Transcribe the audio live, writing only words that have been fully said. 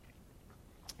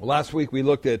Last week we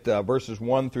looked at verses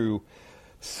 1 through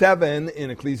 7 in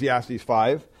Ecclesiastes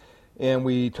 5, and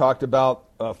we talked about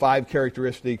 5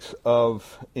 characteristics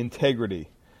of integrity.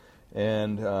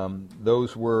 And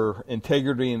those were: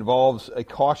 integrity involves a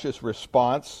cautious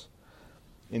response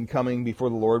in coming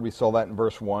before the Lord. We saw that in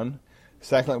verse 1.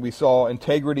 Secondly, we saw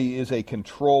integrity is a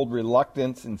controlled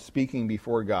reluctance in speaking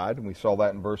before God, and we saw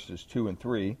that in verses 2 and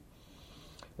 3.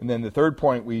 And then the third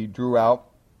point we drew out,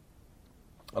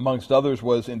 amongst others,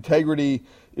 was integrity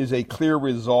is a clear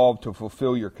resolve to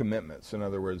fulfill your commitments. In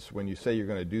other words, when you say you're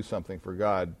going to do something for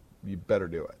God, you better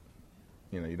do it.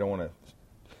 You don't want to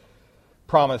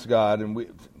promise God, and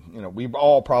we've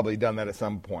all probably done that at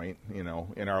some point, in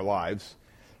our lives.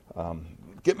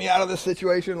 Get me out of this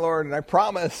situation, Lord, and I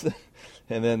promise.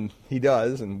 And then he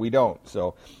does, and we don't.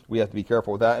 So we have to be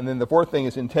careful with that. And then the fourth thing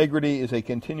is integrity is a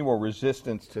continual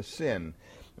resistance to sin.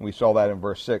 And we saw that in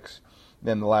verse 6.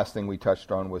 Then the last thing we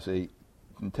touched on was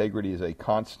integrity is a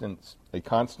constant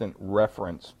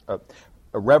reverence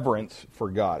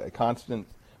for God, a constant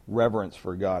reverence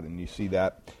for God. And you see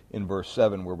that in verse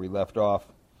 7 where we left off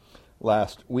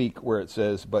last week, where it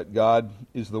says, "But God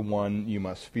is the one you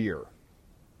must fear."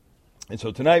 And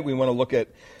so tonight we want to look at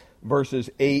verses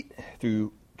 8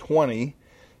 through 20,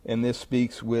 and this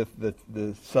speaks with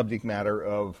the subject matter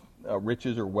of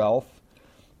riches or wealth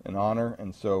and honor.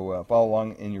 And so follow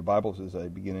along in your Bibles as I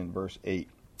begin in verse 8.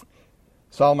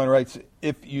 Solomon writes,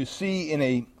 "If you see in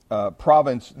a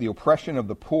province the oppression of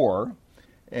the poor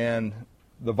and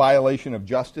the violation of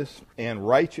justice and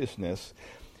righteousness,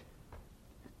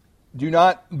 do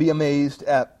not be amazed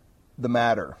at the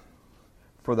matter,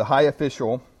 for the high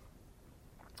official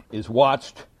is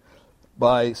watched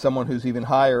by someone who's even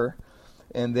higher,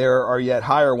 and there are yet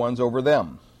higher ones over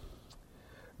them.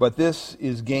 But this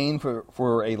is gain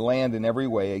for a land in every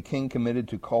way, a king committed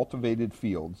to cultivated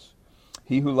fields.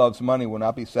 He who loves money will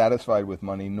not be satisfied with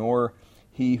money, nor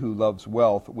he who loves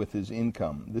wealth with his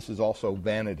income. This is also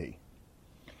vanity.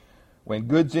 When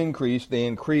goods increase, they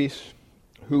increase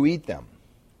who eat them.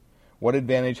 What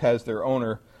advantage has their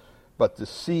owner but to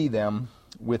see them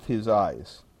with his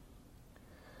eyes?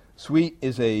 Sweet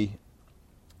is a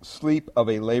sleep of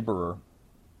a laborer,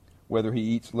 whether he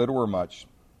eats little or much,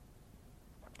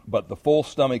 but the full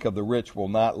stomach of the rich will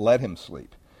not let him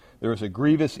sleep. There is a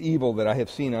grievous evil that I have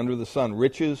seen under the sun.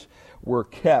 Riches were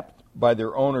kept by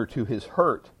their owner to his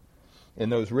hurt,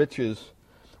 and those riches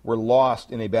were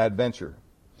lost in a bad venture.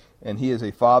 And he is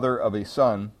a father of a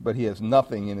son, but he has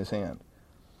nothing in his hand."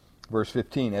 Verse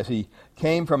 15, "As he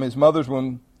came from his mother's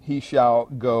womb, he shall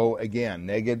go again,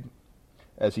 naked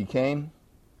as he came,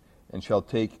 and shall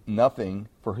take nothing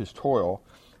for his toil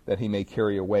that he may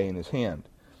carry away in his hand.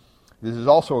 This is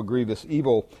also a grievous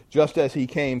evil. Just as he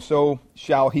came, so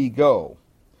shall he go.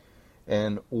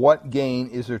 And what gain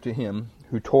is there to him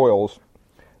who toils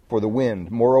for the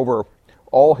wind? Moreover,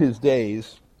 all his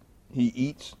days he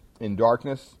eats in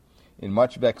darkness, in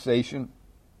much vexation,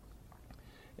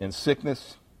 in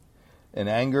sickness, and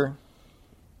anger."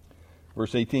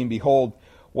 Verse 18, "Behold,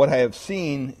 what I have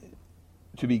seen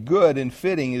to be good and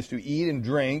fitting is to eat and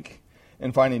drink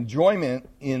and find enjoyment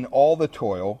in all the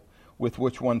toil with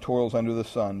which one toils under the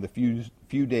sun, the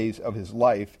few days of his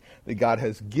life that God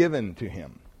has given to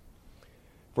him.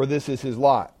 For this is his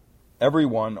lot.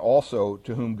 Everyone also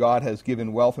to whom God has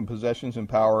given wealth and possessions and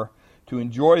power to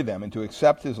enjoy them and to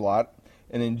accept his lot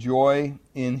and enjoy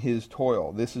in his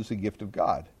toil. This is the gift of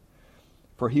God.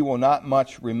 For he will not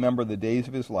much remember the days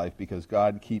of his life, because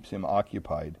God keeps him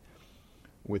occupied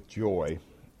with joy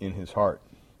in his heart."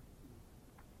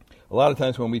 A lot of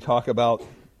times when we talk about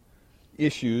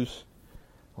issues,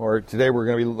 or today we're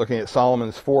going to be looking at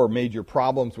Solomon's 4 major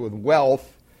problems with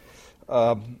wealth,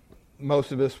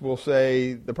 most of us will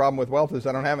say the problem with wealth is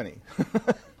I don't have any.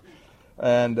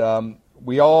 And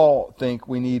we all think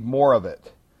we need more of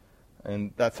it.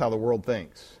 And that's how the world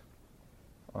thinks.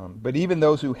 But even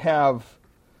those who have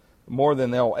more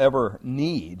than they'll ever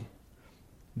need,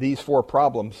 these 4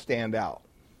 problems stand out.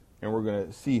 And we're going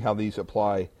to see how these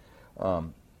apply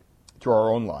to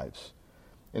our own lives.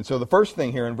 And so the first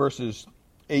thing here in verses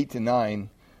 8 to 9,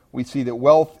 we see that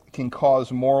wealth can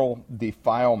cause moral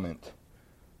defilement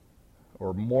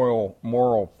or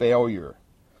moral failure.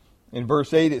 In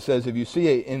verse 8 it says, "If you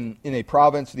see in a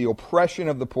province the oppression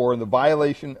of the poor and the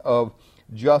violation of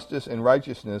justice and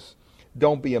righteousness,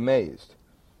 don't be amazed."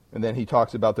 And then he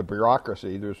talks about the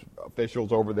bureaucracy. There's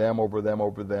officials over them.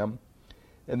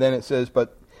 And then it says,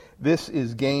 "But this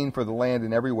is gain for the land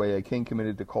in every way, a king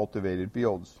committed to cultivated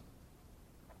fields."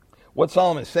 What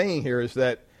Solomon is saying here is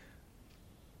that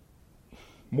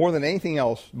more than anything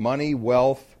else, money,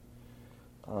 wealth,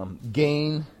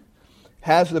 gain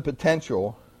has the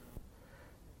potential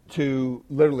to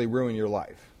literally ruin your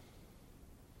life.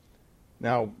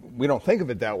 Now, we don't think of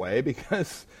it that way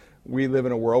because we live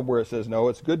in a world where it says, no,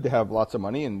 it's good to have lots of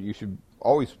money and you should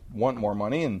always want more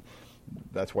money, and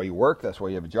that's why you work, that's why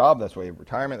you have a job, that's why you have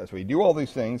retirement, that's why you do all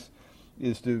these things,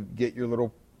 is to get your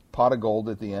little pot of gold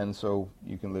at the end so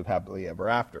you can live happily ever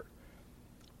after.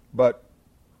 But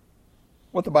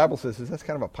what the Bible says is that's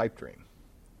kind of a pipe dream.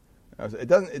 It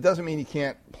doesn't mean you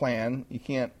can't plan, you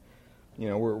can't,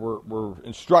 we're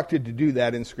instructed to do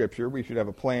that in Scripture. We should have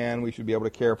a plan, we should be able to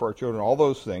care for our children, all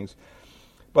those things.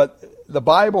 But the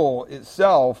Bible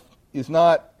itself is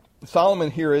not,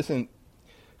 Solomon here isn't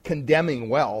condemning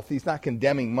wealth. He's not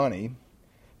condemning money,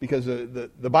 because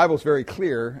the Bible is very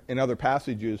clear in other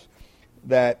passages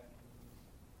that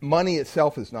money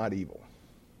itself is not evil,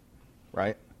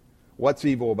 right? What's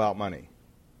evil about money?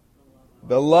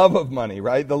 The love of money,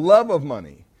 right? The love of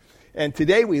money. And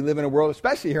today we live in a world,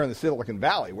 especially here in the Silicon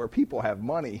Valley, where people have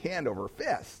money hand over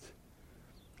fist.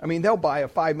 I mean, they'll buy a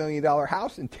 $5 million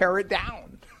house and tear it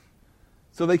down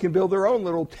so they can build their own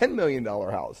little $10 million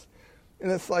house.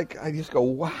 And it's like, I just go,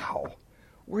 wow,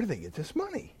 where do they get this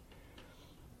money?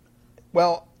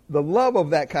 Well, the love of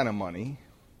that kind of money,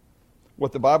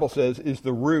 what the Bible says, is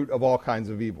the root of all kinds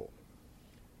of evil.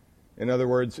 In other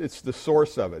words, it's the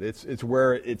source of it. It's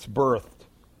where it's birthed.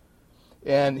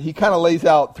 And he kind of lays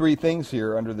out three things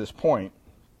here under this point.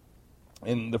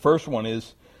 And the first one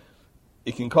is,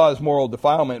 it can cause moral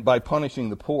defilement by punishing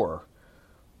the poor.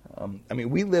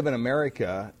 We live in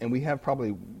America, and we have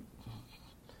probably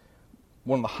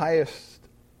one of the highest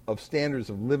of standards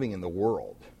of living in the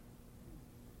world.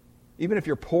 Even if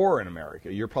you're poor in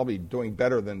America, you're probably doing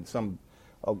better than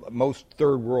most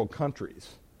third world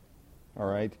countries. All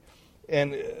right?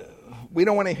 And we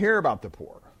don't want to hear about the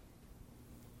poor.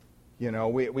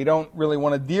 We don't really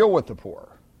want to deal with the poor.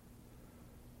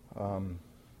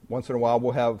 Once in a while,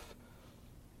 we'll have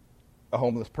a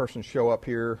homeless person show up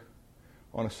here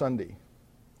on a Sunday.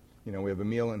 We have a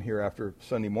meal in here after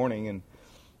Sunday morning, and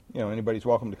anybody's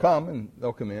welcome to come, and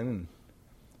they'll come in,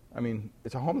 and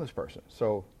it's a homeless person,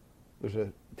 so there's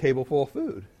a table full of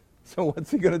food. So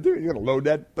what's he going to do? He's going to load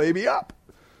that baby up.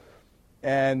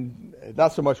 And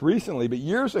not so much recently, but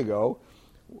years ago,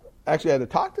 actually I had to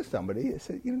talk to somebody. I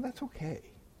said, that's okay.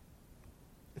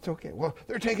 It's okay. Well,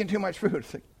 they're taking too much food.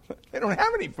 It's like, they don't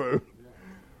have any food.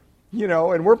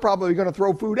 And we're probably going to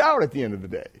throw food out at the end of the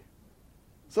day.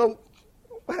 So,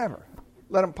 whatever.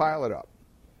 Let them pile it up.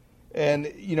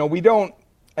 And, we don't,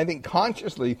 I think,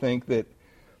 consciously think that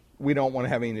we don't want to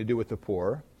have anything to do with the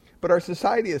poor. But our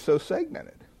society is so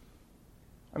segmented.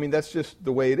 That's just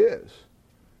the way it is.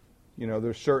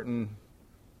 There's certain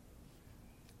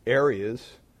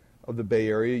areas of the Bay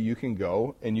Area you can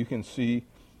go and you can see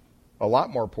a lot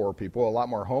more poor people, a lot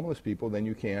more homeless people than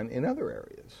you can in other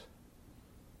areas.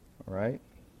 All right?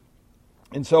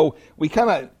 And so we kind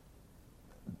of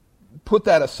put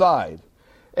that aside.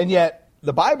 And yet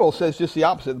the Bible says just the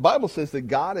opposite. The Bible says that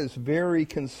God is very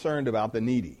concerned about the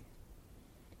needy.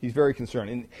 He's very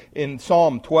concerned. In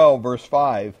Psalm 12, verse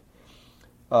 5,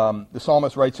 the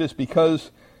psalmist writes this, because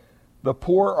the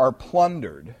poor are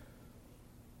plundered.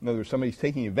 In other words, somebody's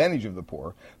taking advantage of the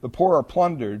poor. The poor are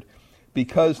plundered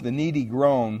because the needy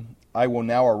groan, I will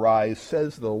now arise,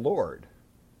 says the Lord.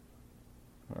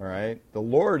 All right? The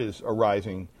Lord is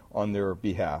arising on their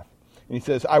behalf. And he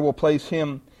says, I will place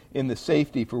him in the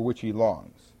safety for which he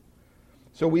longs.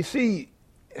 So we see,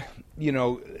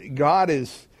 God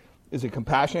is a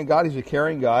compassionate God. He's a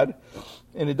caring God.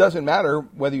 And it doesn't matter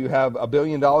whether you have $1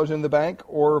 billion in the bank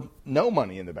or no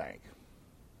money in the bank.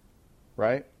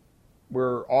 Right?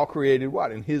 We're all created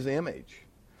what? In his image.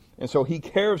 And so he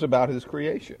cares about his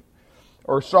creation.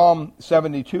 Or Psalm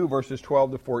 72, verses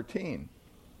 12 to 14.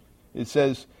 It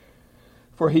says,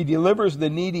 for he delivers the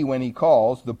needy when he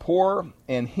calls, the poor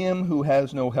and him who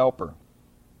has no helper.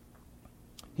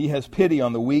 He has pity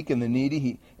on the weak and the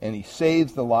needy, and he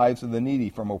saves the lives of the needy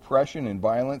from oppression and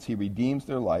violence. He redeems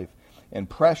their life, and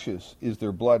precious is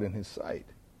their blood in his sight.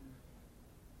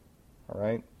 All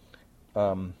right?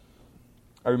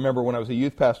 I remember when I was a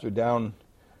youth pastor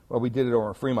we did it over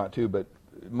in Fremont too, but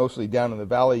mostly down in the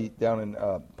valley, down in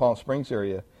Palm Springs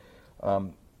area,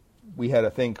 we had a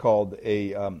thing called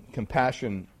a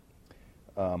compassion.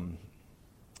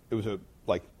 It was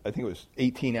I think it was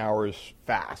 18 hours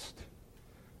fast.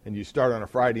 And you start on a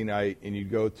Friday night and you'd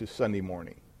go to Sunday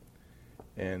morning.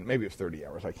 And maybe it was 30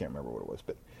 hours, I can't remember what it was.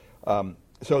 But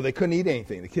so they couldn't eat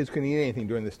anything. The kids couldn't eat anything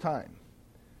during this time.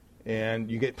 And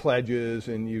you get pledges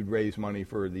and you'd raise money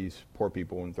for these poor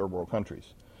people in third world countries.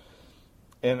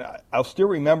 And I'll still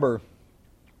remember,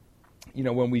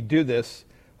 when we do this,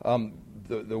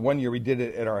 the one year we did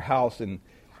it at our house, and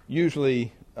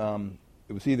usually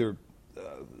it was either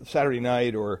Saturday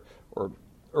night or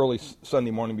early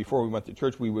Sunday morning before we went to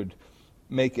church, we would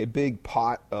make a big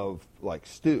pot of like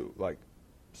stew, like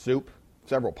soup,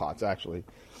 several pots actually,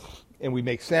 and we'd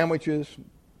make sandwiches,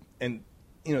 and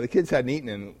the kids hadn't eaten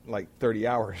in like 30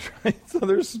 hours, right? So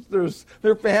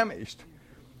they're famished.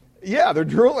 Yeah, they're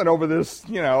drooling over this,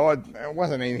 it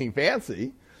wasn't anything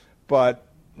fancy, but,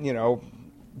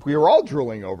 we were all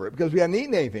drooling over it because we hadn't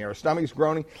eaten anything. Our stomachs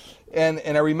groaning. And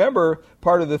I remember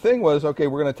part of the thing was, okay,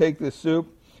 we're going to take this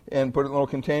soup and put it in little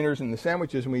containers in the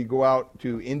sandwiches, and we'd go out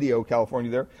to Indio,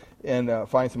 California there, and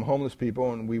find some homeless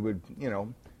people, and we would,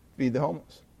 feed the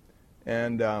homeless.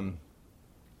 And,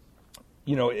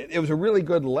 it was a really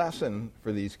good lesson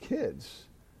for these kids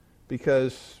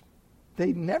because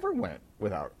they never went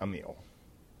without a meal.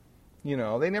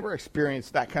 They never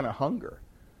experienced that kind of hunger.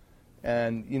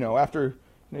 And, after,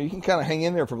 you can kind of hang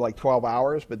in there for like 12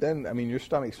 hours, but then, your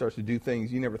stomach starts to do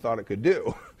things you never thought it could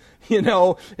do,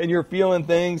 and you're feeling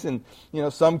things. And,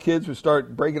 some kids would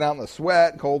start breaking out in the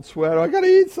sweat, cold sweat. Oh, I got to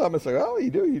eat something. It's like, oh, you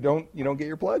do. You don't get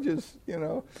your pledges,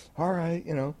 all right,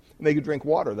 and they could drink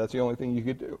water. That's the only thing you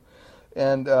could do.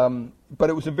 And, but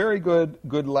it was a very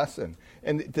good lesson.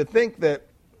 And to think that,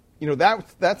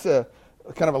 that's a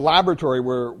kind of a laboratory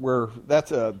where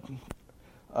that's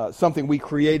something we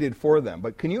created for them.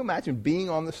 But can you imagine being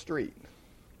on the street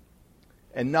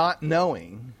and not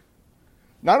knowing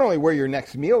not only where your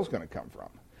next meal is going to come from,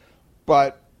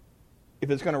 but if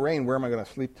it's going to rain, where am I going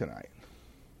to sleep tonight?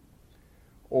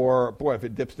 Or, boy, if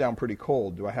it dips down pretty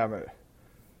cold, do I have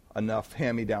enough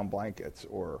hand-me-down blankets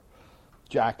or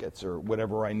jackets or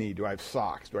whatever I need? Do I have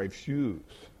socks? Do I have shoes?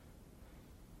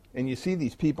 And you see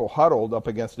these people huddled up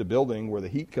against a building where the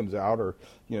heat comes out or,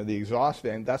 the exhaust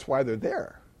fan. That's why they're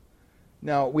there.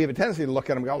 Now, we have a tendency to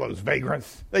look at them and go, oh, those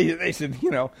vagrants. They said,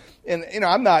 and,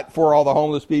 I'm not for all the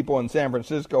homeless people in San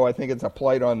Francisco. I think it's a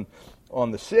plight on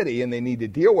the city, and they need to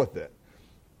deal with it.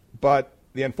 But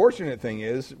the unfortunate thing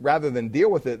is, rather than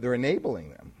deal with it, they're enabling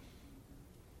them.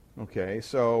 Okay,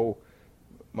 so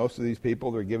most of these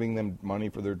people, they're giving them money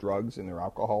for their drugs and their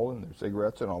alcohol and their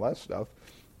cigarettes and all that stuff,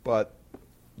 but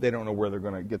they don't know where they're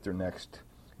going to get their next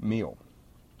meal.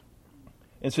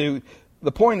 And so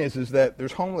the point is that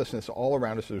there's homelessness all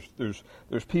around us.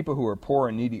 There's people who are poor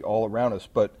and needy all around us,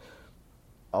 but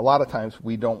a lot of times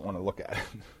we don't want to look at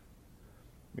it.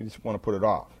 We just want to put it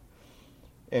off.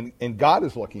 And God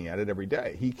is looking at it every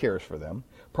day. He cares for them.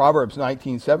 Proverbs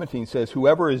 19:17 says,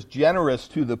 whoever is generous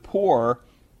to the poor,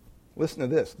 listen to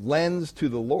this, lends to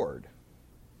the Lord.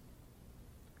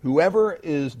 Whoever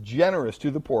is generous to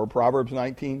the poor, Proverbs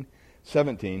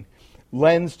 19:17,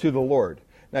 lends to the Lord.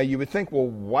 Now you would think, well,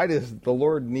 why does the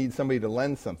Lord need somebody to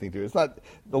lend something to? It's not,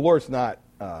 the Lord's not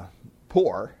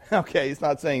poor. Okay, he's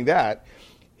not saying that.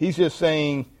 He's just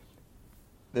saying,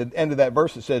 the end of that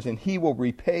verse it says, and he will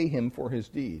repay him for his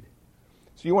deed.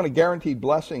 So you want a guaranteed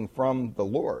blessing from the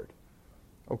Lord.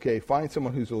 Okay, find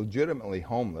someone who's legitimately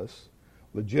homeless,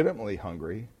 legitimately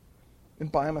hungry, and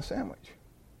buy him a sandwich.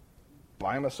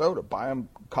 Buy him a soda. Buy him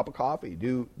a cup of coffee.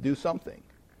 Do something.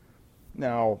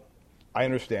 Now, I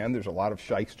understand there's a lot of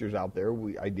shysters out there.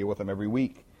 I deal with them every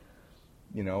week,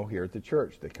 here at the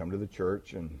church. They come to the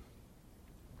church, and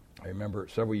I remember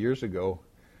several years ago,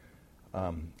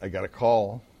 I got a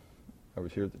call. I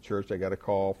was here at the church. I got a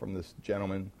call from this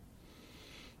gentleman,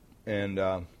 and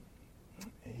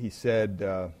he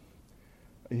said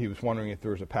he was wondering if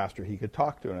there was a pastor he could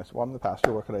talk to. And I said, well, I'm the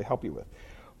pastor. What could I help you with?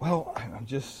 Well,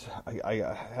 I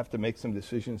have to make some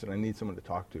decisions, and I need someone to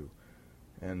talk to.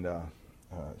 And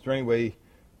is there any way,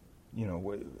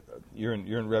 you're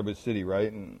in Redwood City,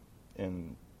 right?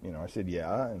 And I said,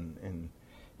 yeah. And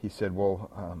he said, well,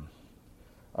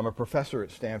 I'm a professor at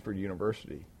Stanford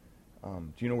University.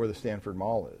 Do you know where the Stanford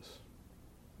Mall is?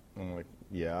 And I'm like,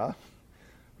 yeah.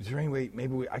 Is there any way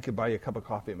maybe I could buy you a cup of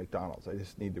coffee at McDonald's? I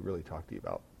just need to really talk to you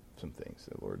about some things,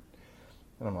 the Lord.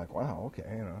 And I'm like, wow,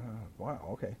 okay,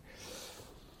 okay.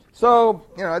 So,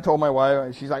 I told my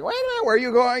wife, she's like, wait a minute, where are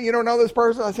you going? You don't know this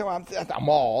person? I said, well, I'm at the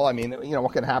mall. I mean,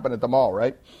 what can happen at the mall,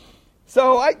 right?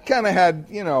 So I kind of had,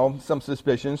 some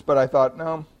suspicions, but I thought,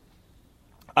 no.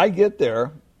 I get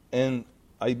there, and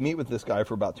I meet with this guy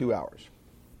for about 2 hours.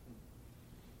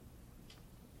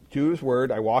 To his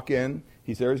word, I walk in.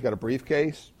 He's there. He's got a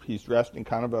briefcase. He's dressed in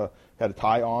had a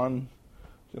tie on.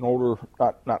 He's an older,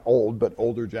 not old, but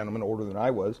older gentleman, older than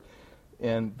I was,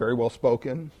 and very well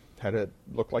spoken.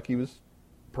 Looked like he was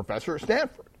professor at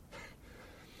Stanford.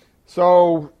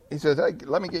 So he says, hey,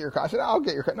 let me get your car. I said, I'll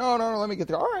get your car. No, let me get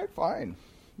the car. All right, fine.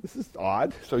 This is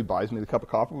odd. So he buys me the cup of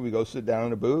coffee. We go sit down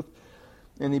in a booth,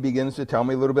 and he begins to tell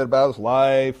me a little bit about his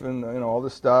life and all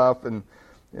this stuff. And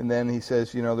And then he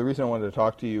says, the reason I wanted to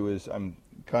talk to you is I'm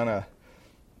kind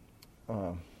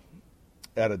of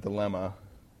at a dilemma.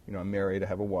 I'm married, I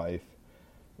have a wife,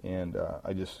 and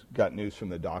I just got news from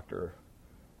the doctor.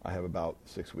 I have about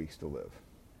 6 weeks to live.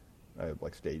 I have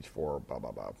like stage 4, blah,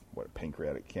 blah, blah,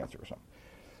 pancreatic cancer or something.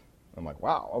 I'm like,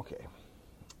 wow, okay.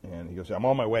 And he goes, I'm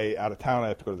on my way out of town. I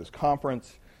have to go to this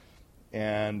conference.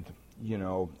 And,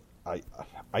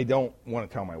 I don't want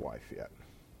to tell my wife yet.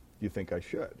 Do you think I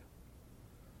should?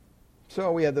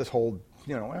 So we had this whole,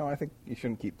 I think you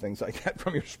shouldn't keep things like that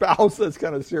from your spouse. That's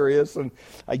kind of serious. And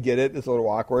I get it. It's a little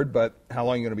awkward. But how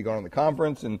long are you going to be going to the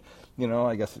conference? And,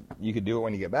 I guess you could do it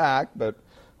when you get back. But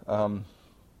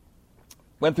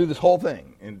went through this whole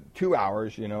thing in 2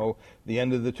 hours, the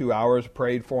end of the 2 hours,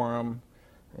 prayed for him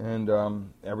and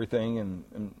everything.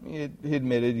 And he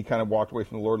admitted he kind of walked away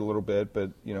from the Lord a little bit,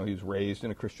 but, he was raised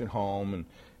in a Christian home and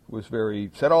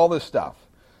said all this stuff.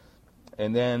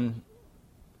 And then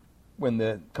when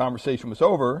the conversation was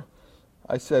over,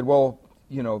 I said, well,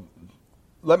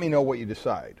 let me know what you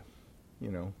decide.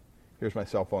 Here's my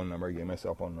cell phone number. I gave my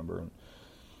cell phone number. And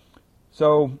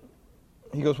so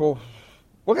he goes, well,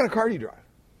 what kind of car do you drive?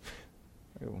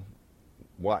 I go,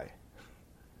 why?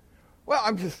 Well,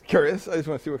 I'm just curious. I just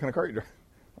want to see what kind of car you drive.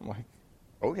 I'm like,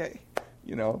 okay.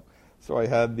 So I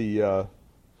had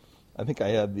I think I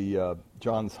had the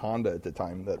John's Honda at the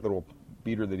time, that little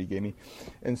beater that he gave me.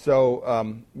 And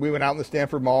so we went out in the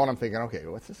Stanford Mall, and I'm thinking, okay,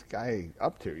 what's this guy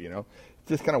up to, It's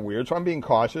just kind of weird. So I'm being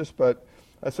cautious, but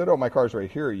I said, oh, my car's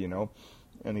right here,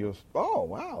 And he goes, oh,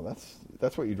 wow,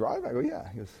 that's what you drive? I go, yeah.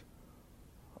 He goes,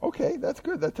 okay, that's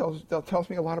good. That tells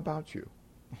me a lot about you.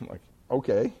 I'm like,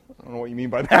 okay. I don't know what you mean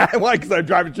by that. Why? Because I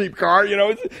drive a cheap car?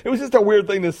 It was just a weird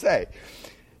thing to say.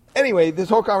 Anyway, this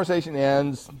whole conversation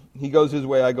ends. He goes his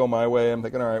way, I go my way. I'm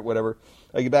thinking, all right, whatever.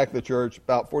 I get back to the church.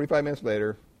 About 45 minutes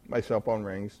later, my cell phone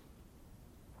rings.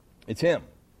 It's him.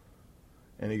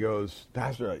 And he goes,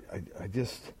 Pastor, I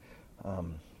just,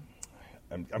 I'm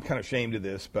kind of ashamed of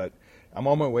this, but I'm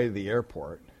on my way to the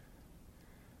airport.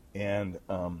 And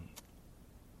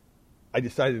I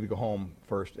decided to go home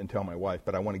first and tell my wife,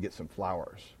 but I want to get some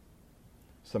flowers,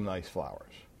 some nice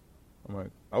flowers. I'm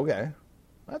like, okay,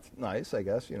 that's nice, I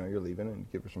guess. You're leaving and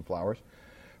give her some flowers.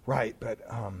 Right, but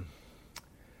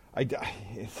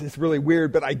it's really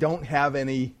weird, but I don't have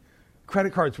any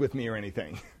credit cards with me or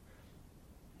anything.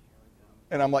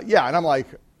 And I'm like, yeah, and I'm like,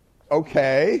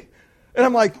 okay. And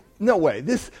I'm like, no way.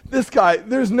 This guy,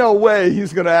 there's no way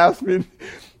he's going to ask me.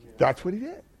 That's what he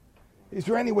did. Is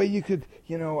there any way you could,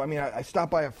 I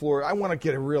stopped by a floor. I want to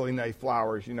get a really nice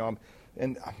flowers,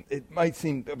 and it might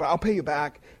seem, but I'll pay you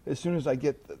back as soon as I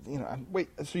get, wait,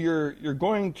 so you're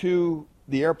going to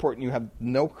the airport and you have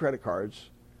no credit cards.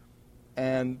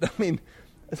 And, I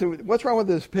said, what's wrong with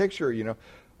this picture, He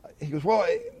goes, well,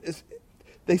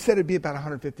 they said it'd be about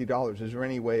 $150. Is there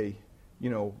any way,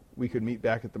 we could meet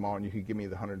back at the mall and you could give me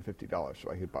the $150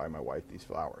 so I could buy my wife these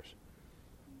flowers?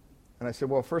 And I said,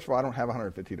 well, first of all, I don't have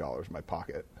 $150 in my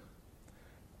pocket.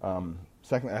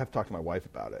 Secondly, I have to talk to my wife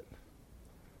about it.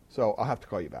 So I'll have to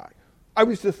call you back. I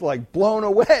was just like blown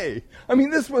away.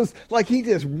 This was like he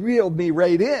just reeled me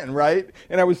right in, right?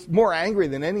 And I was more angry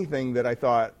than anything that I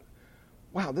thought,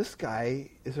 wow, this guy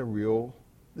is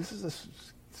this is a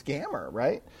scammer,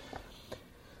 right?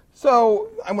 So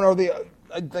I went over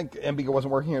I think Ambika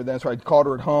wasn't working here then, so I called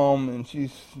her at home, and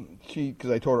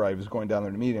because I told her I was going down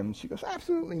there to meet him, and she goes,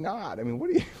 absolutely not. What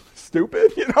are you,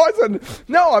 stupid? I said,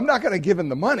 no, I'm not going to give him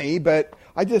the money, but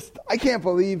I can't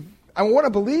believe, I want to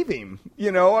believe him,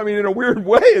 in a weird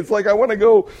way. It's like I want to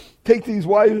go take these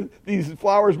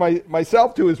flowers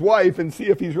myself to his wife and see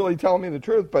if he's really telling me the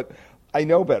truth, but I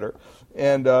know better.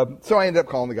 And so I ended up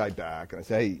calling the guy back, and I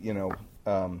said, hey,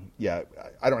 yeah,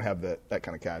 I don't have that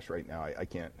kind of cash right now. I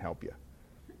can't help you.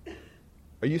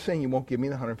 Are you saying you won't give me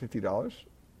the $150?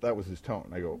 That was his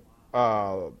tone. I go,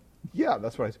 yeah,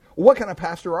 that's what I said. Well, what kind of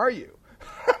pastor are you?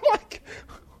 I'm like,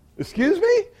 excuse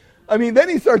me? Then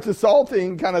he starts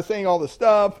assaulting, kind of saying all the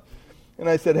stuff. And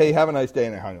I said, hey, have a nice day,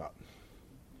 and I hung up.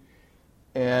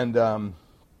 And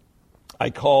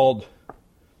I called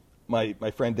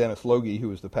my friend Dennis Logie, who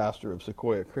was the pastor of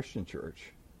Sequoia Christian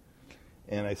Church.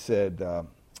 And I said,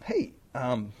 hey,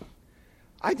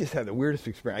 I just had the weirdest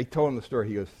experience. I told him the story.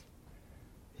 He goes,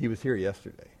 he was here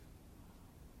yesterday.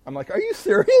 I'm like, are you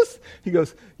serious? He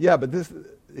goes, yeah, but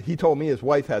he told me his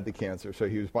wife had the cancer, so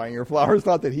he was buying her flowers.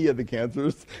 Not that he had the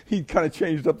cancer. He kind of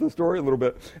changed up the story a little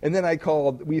bit. And then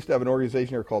we used to have an organization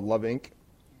here called Love Inc.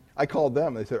 I called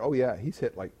them, and they said, oh, yeah, he's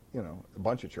hit a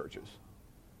bunch of churches.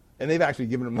 And they've actually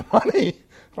given him the money.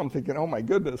 I'm thinking, oh, my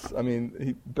goodness.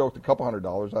 He built a couple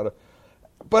 $100 out of.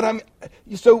 But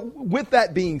so with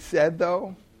that being said,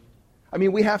 though, I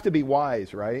mean, we have to be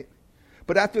wise, right?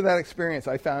 But after that experience,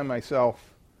 I found myself,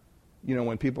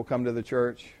 when people come to the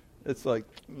church, it's like,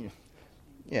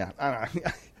 yeah, I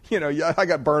don't know. I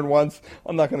got burned once.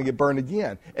 I'm not going to get burned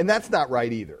again. And that's not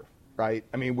right either, right?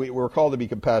 I mean, we're called to be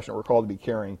compassionate. We're called to be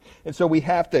caring. And so we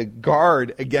have to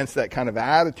guard against that kind of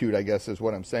attitude, I guess, is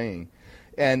what I'm saying.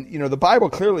 And, the Bible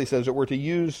clearly says that we're to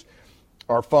use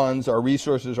our funds, our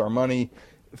resources, our money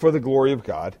for the glory of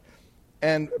God.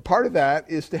 And part of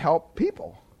that is to help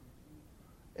people.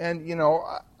 And,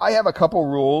 I have a couple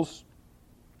rules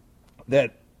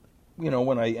that,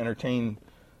 when I entertain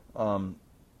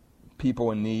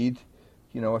people in need,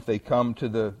 if they come to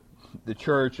the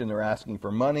church and they're asking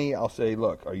for money, I'll say,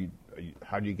 look,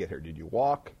 how did you get here? Did you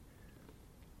walk?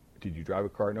 Did you drive a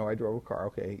car? No, I drove a car.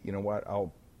 Okay, you know what?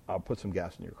 I'll put some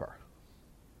gas in your car.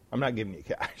 I'm not giving you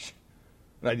cash.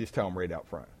 And I just tell them right out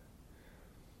front.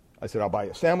 I said, I'll buy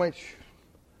you a sandwich.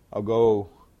 I'll go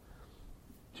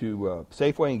to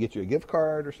Safeway and get you a gift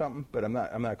card or something, but I'm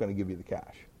not going to give you the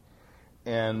cash.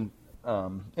 And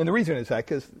the reason is that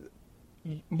because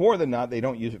more than not, they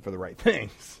don't use it for the right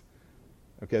things.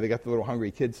 Okay, they got the little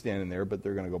hungry kids standing there, but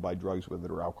they're going to go buy drugs with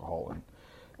it or alcohol,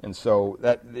 and so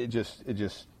that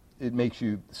it makes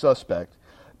you suspect.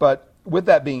 But with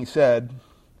that being said,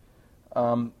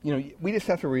 we just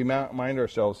have to remind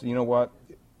ourselves, you know what?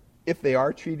 If they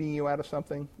are cheating you out of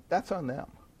something, that's on them.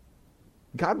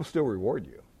 God will still reward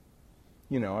you.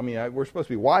 We're supposed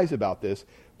to be wise about this,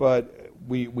 but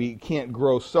we can't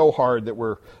grow so hard that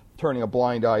we're turning a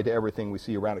blind eye to everything we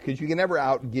see around it, because you can never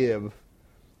outgive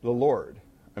the Lord.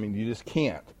 You just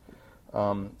can't.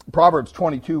 Proverbs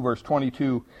 22, verse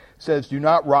 22 says, do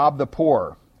not rob the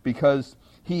poor, because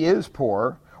he is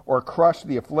poor, or crush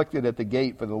the afflicted at the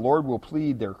gate, for the Lord will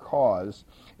plead their cause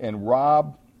and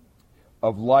rob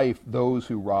of life those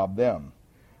who rob them.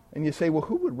 And you say, well,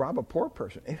 who would rob a poor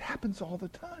person? It happens all the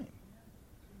time.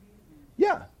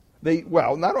 Yeah.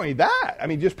 Not only that,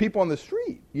 just people on the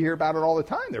street. You hear about it all the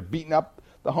time. They're beating up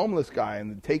the homeless guy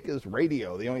and take his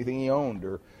radio, the only thing he owned.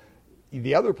 Or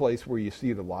the other place where you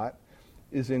see it a lot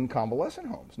is in convalescent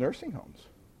homes, nursing homes.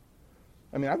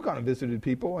 I've gone and visited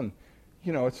people, and,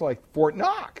 it's like Fort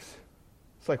Knox.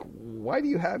 It's like, why do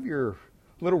you have your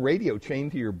little radio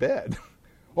chained to your bed?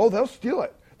 Oh, they'll steal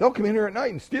it. They'll come in here at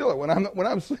night and steal it when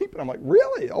I'm sleeping. I'm like,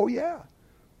 really? Oh, yeah.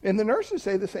 And the nurses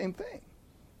say the same thing.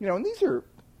 And these are,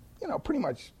 pretty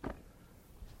much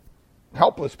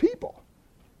helpless people.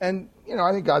 And,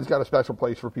 I think God's got a special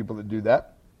place for people that do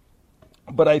that.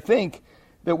 But I think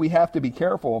that we have to be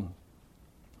careful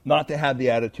not to have the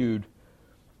attitude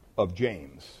of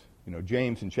James.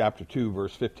 James in chapter 2,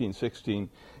 verse 15, 16,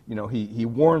 he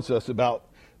warns us about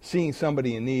seeing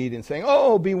somebody in need and saying,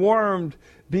 oh, be warmed,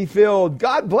 be filled,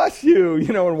 God bless you,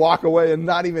 and walk away and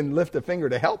not even lift a finger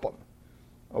to help them.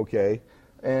 Okay?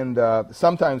 And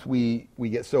sometimes we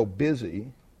get so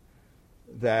busy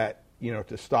that,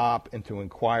 to stop and to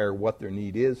inquire what their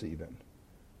need is even.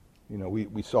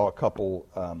 We saw a couple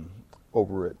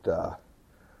over at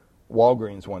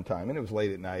Walgreens one time, and it was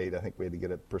late at night. I think we had to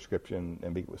get a prescription,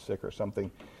 and Beak was sick or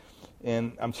something.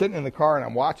 And I'm sitting in the car, and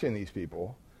I'm watching these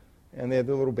people, and they had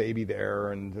their little baby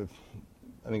there, and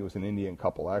I think it was an Indian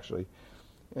couple, actually.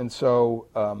 And so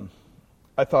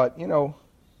I thought,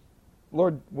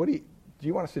 Lord, do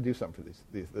you want us to do something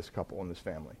for this couple and this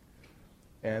family?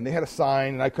 And they had a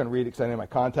sign, and I couldn't read it because I didn't have my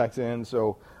contacts in.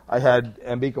 So I had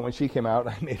Ambika, when she came out,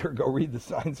 I made her go read the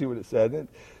sign, see what it said. And it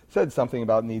said something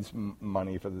about needs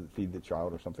money for feed the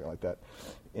child or something like that.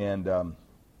 And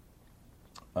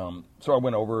so I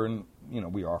went over, and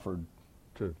we offered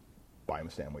to buy him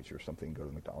a sandwich or something, go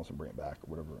to McDonald's and bring it back or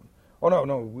whatever. And, oh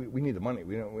no, we need the money.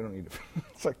 We don't need it.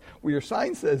 It's like, well, your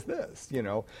sign says this,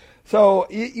 So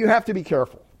you have to be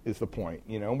careful. Is the point,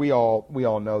 we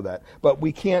all know that, but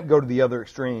we can't go to the other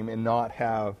extreme and not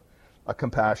have a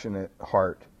compassionate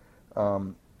heart. A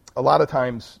lot of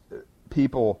times,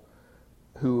 people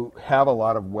who have a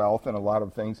lot of wealth and a lot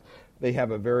of things, they have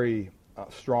a very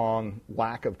strong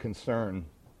lack of concern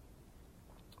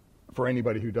for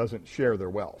anybody who doesn't share their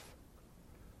wealth.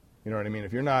 You know what I mean?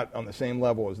 If you're not on the same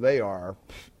level as they are,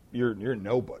 you're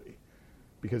nobody,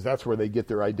 because that's where they get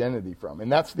their identity from,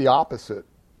 and that's the opposite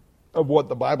of what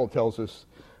the Bible tells us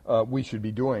we should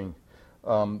be doing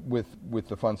with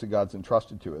the funds that God's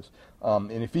entrusted to us.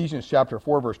 In Ephesians chapter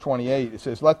 4, verse 28, it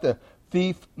says, let the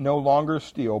thief no longer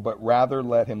steal, but rather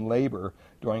let him labor,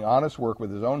 doing honest work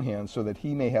with his own hands, so that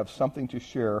he may have something to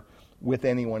share with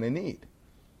anyone in need.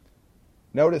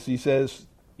 Notice he says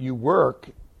you work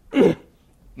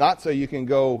not so you can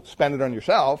go spend it on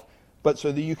yourself, but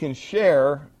so that you can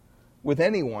share with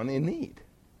anyone in need.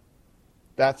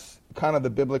 That's kind of the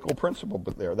biblical principle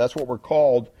there. That's what we're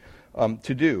called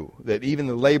to do. That even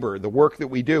the labor, the work that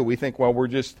we do, we think, well, we're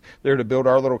just there to build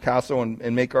our little castle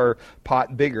and make our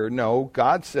pot bigger. No,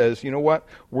 God says, you know what?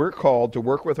 We're called to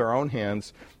work with our own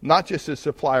hands, not just to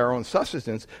supply our own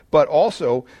sustenance, but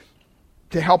also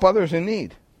to help others in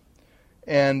need.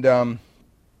 And, the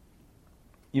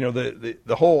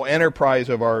whole enterprise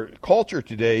of our culture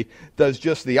today does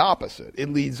just the opposite. It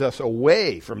leads us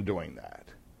away from doing that.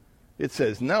 It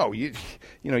says, no, you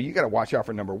got to watch out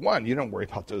for number one. You don't worry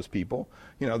about those people.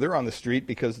 They're on the street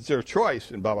because it's their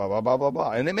choice and blah, blah, blah, blah, blah,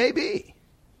 blah. And it may be.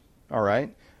 All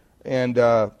right? And,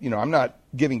 I'm not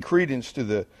giving credence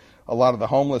to a lot of the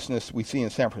homelessness we see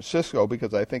in San Francisco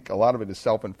because I think a lot of it is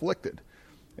self-inflicted.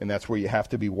 And that's where you have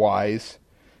to be wise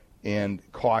and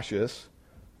cautious.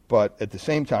 But at the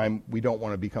same time, we don't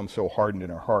want to become so hardened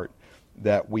in our heart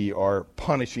that we are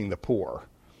punishing the poor.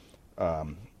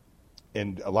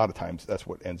 And a lot of times that's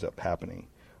what ends up happening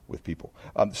with people.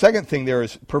 The second thing there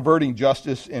is perverting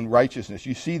justice and righteousness.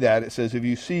 You see that. It says if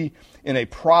you see in a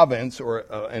province or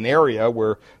an area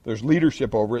where there's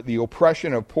leadership over it, the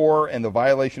oppression of poor and the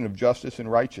violation of justice and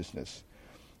righteousness.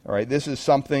 All right, this is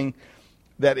something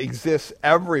that exists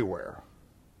everywhere.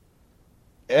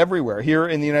 Everywhere. Here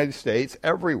in the United States,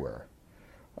 everywhere.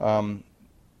 And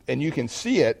you can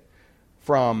see it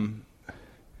from,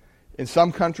 in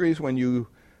some countries when you,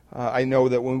 I know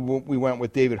that when we went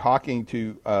with David Hawking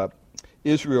to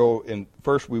Israel, and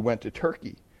first we went to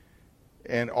Turkey,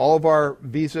 and all of our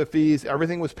visa fees,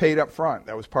 everything was paid up front.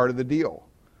 That was part of the deal.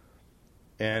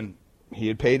 And he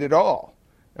had paid it all.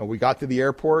 And we got to the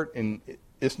airport in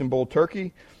Istanbul,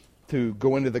 Turkey, to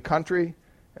go into the country,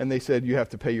 and they said, you have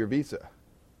to pay your visa.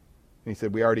 And he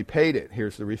said, we already paid it.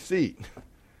 Here's the receipt.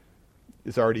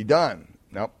 It's already done.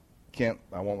 Nope,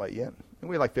 I won't let you in. And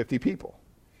we had like 50 people.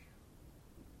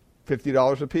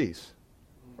 $50 a piece,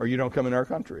 or you don't come in our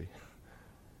country.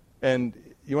 And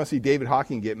you want to see David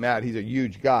Hawking get mad. He's a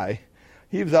huge guy.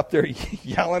 He was up there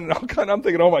yelling and all kind of, I'm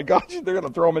thinking, oh my gosh, they're going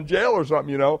to throw him in jail or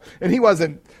something, And he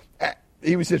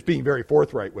was just being very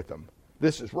forthright with them.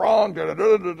 This is wrong. Da, da,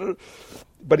 da, da, da.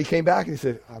 But he came back and he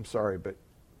said, I'm sorry, but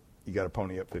you got to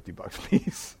pony up $50 a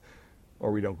piece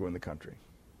or we don't go in the country.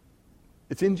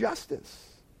 It's injustice.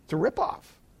 It's a ripoff.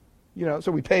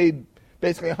 So we paid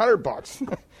basically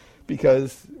 $100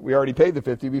 because we already paid the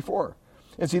 50 before.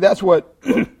 And see, that's what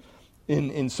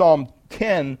in Psalm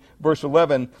 10, verse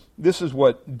 11, this is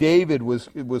what David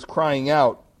was crying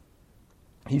out.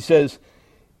 He says,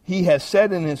 he has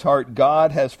said in his heart,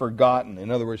 God has forgotten. In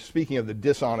other words, speaking of the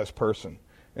dishonest person.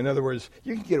 In other words,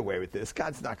 you can get away with this.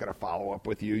 God's not going to follow up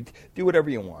with you. Do whatever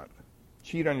you want.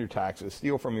 Cheat on your taxes,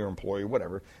 steal from your employee,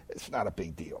 whatever. It's not a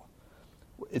big deal.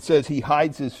 It says he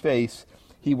hides his face.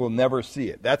 He will never see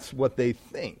it. That's what they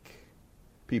think,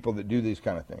 people that do these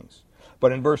kind of things.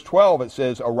 But in verse 12 it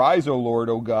says, arise, O Lord,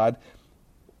 O God,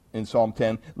 in Psalm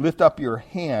 10, lift up your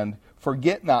hand,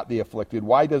 forget not the afflicted.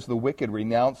 Why does the wicked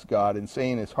renounce God and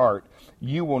say in his heart,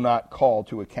 you will not call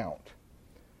to account?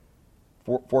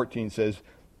 14 says,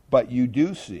 but you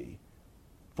do see,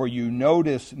 for you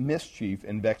notice mischief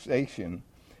and vexation,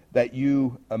 that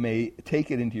you may take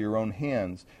it into your own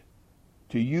hands.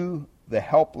 To you the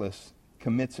helpless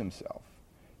commits himself.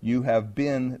 You have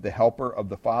been the helper of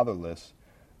the fatherless.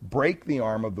 Break the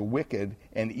arm of the wicked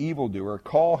and evildoer.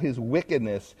 Call his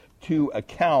wickedness to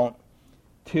account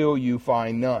till you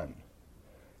find none.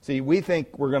 See, we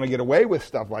think we're going to get away with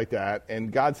stuff like that,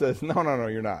 and God says, no,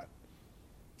 you're not.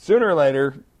 Sooner or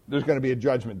later, there's going to be a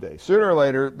judgment day. Sooner or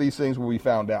later, these things will be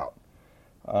found out.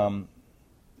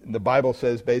 The Bible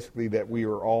says basically that we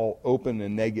are all open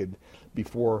and naked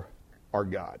before our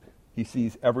God. He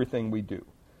sees everything we do.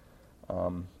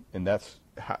 And that's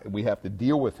how we have to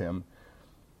deal with him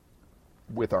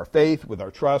with our faith, with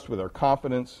our trust, with our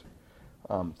confidence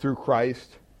through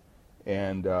Christ.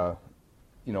 And,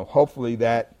 hopefully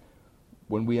that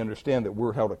when we understand that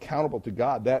we're held accountable to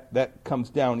God, that comes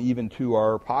down even to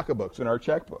our pocketbooks and our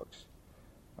checkbooks.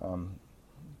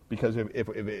 Because if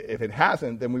it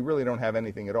hasn't, then we really don't have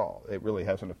anything at all. It really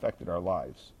hasn't affected our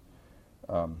lives.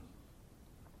 The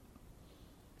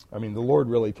Lord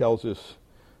really tells us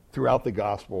throughout the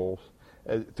Gospels,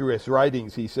 through his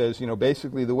writings, he says,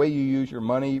 basically the way you use your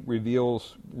money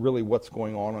reveals really what's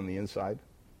going on the inside.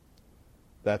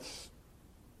 That's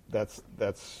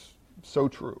so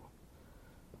true.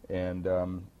 And,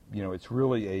 it's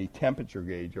really a temperature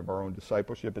gauge of our own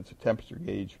discipleship. It's a temperature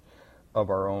gauge of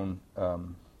our own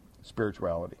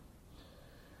spirituality.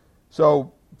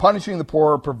 So, punishing the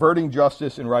poor, perverting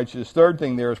justice and righteousness. Third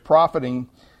thing there is profiting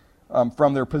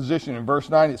from their position. In verse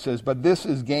 9 it says, but this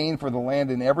is gain for the land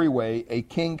in every way. A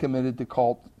king committed to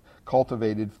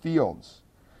cultivated fields.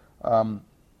 The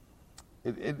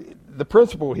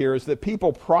principle here is that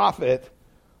people profit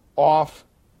off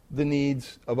the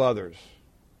needs of others.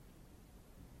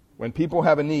 When people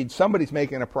have a need, somebody's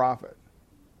making a profit.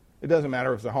 It doesn't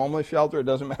matter if it's a homeless shelter. It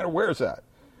doesn't matter where it's at.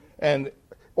 And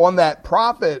on that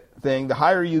profit thing, the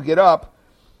higher you get up,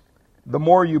 the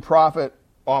more you profit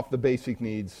off the basic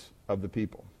needs of the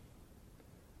people.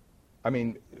 I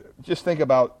mean, just think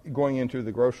about going into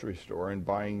the grocery store and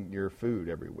buying your food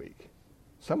every week.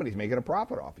 Somebody's making a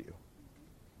profit off you.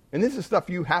 And this is stuff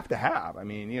you have to have. I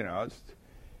mean,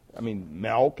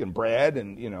 milk and bread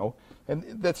and, and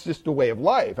that's just the way of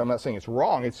life. I'm not saying it's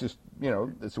wrong. It's just,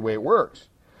 it's the way it works.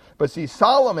 But see,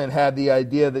 Solomon had the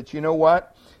idea that,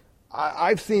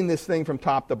 I've seen this thing from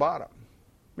top to bottom.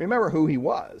 Remember who he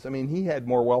was. I mean, he had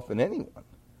more wealth than anyone.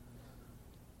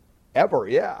 Ever,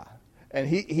 yeah. And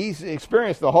he's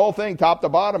experienced the whole thing top to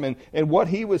bottom. And what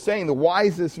he was saying, the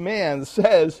wisest man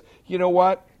says,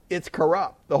 it's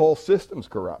corrupt. The whole system's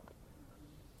corrupt.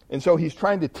 And so he's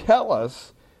trying to tell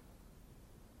us,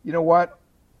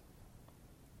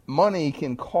 money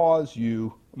can cause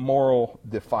you moral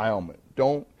defilement.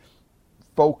 Don't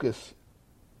focus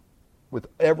with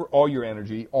all your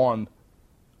energy on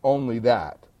only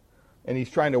that. And he's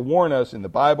trying to warn us in the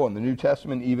Bible, in the New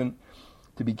Testament even,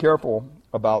 to be careful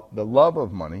about the love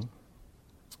of money,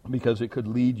 because it could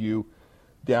lead you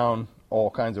down all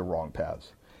kinds of wrong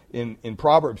paths. In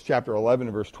Proverbs chapter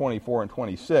 11, verse 24 and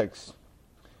 26,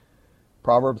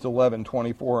 Proverbs 11,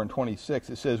 24 and 26,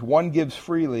 it says, "One gives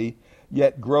freely,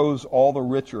 yet grows all the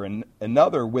richer, and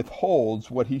another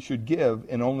withholds what he should give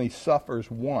and only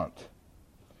suffers want.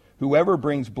 Whoever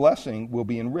brings blessing will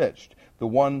be enriched. The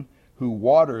one who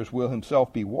waters will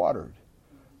himself be watered.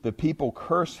 The people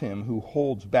curse him who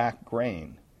holds back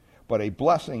grain, but a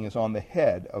blessing is on the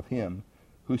head of him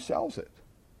who sells it."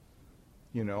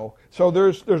 So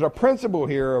there's a principle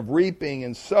here of reaping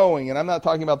and sowing, and I'm not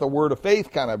talking about the word of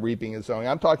faith kind of reaping and sowing.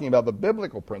 I'm talking about the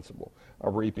biblical principle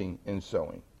of reaping and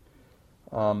sowing.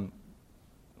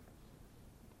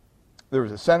 There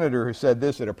was a senator who said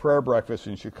this at a prayer breakfast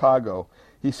in Chicago.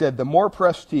 He said, "The more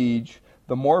prestige,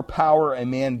 the more power a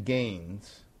man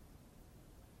gains,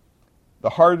 the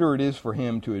harder it is for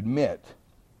him to admit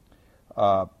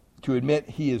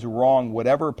he is wrong.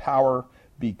 Whatever power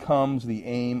becomes the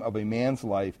aim of a man's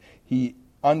life, he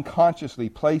unconsciously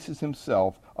places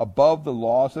himself above the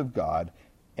laws of God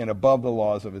and above the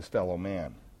laws of his fellow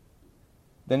man."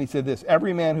 Then he said this,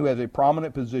 "Every man who has a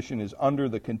prominent position is under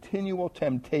the continual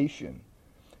temptation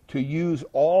to use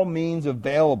all means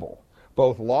available,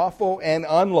 both lawful and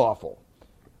unlawful,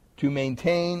 to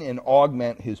maintain and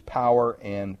augment his power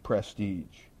and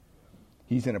prestige.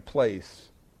 He's in a place,"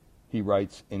 he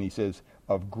writes, and he says,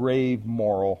 "of grave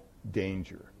moral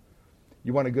danger."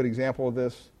 You want a good example of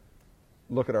this?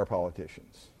 Look at our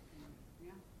politicians.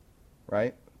 Yeah.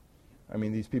 Right? I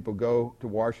mean, these people go to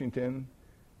Washington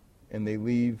and they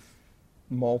leave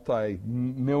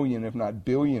multi-million, if not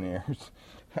billionaires,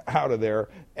 out of there.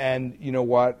 And you know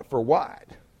what? For what?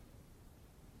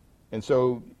 And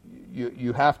so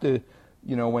you have to,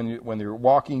 when you're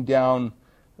walking down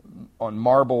on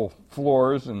marble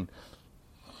floors and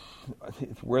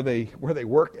where they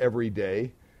work every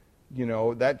day,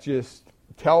 that just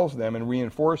tells them and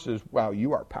reinforces, wow,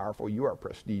 you are powerful, you are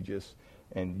prestigious,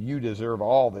 and you deserve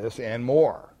all this and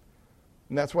more.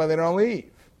 And that's why they don't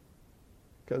leave,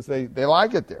 because they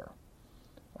like it there.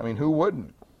 I mean, who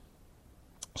wouldn't?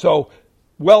 So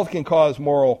wealth can cause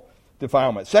moral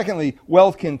defilement. Secondly,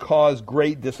 wealth can cause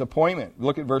great disappointment.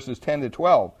 Look at verses 10 to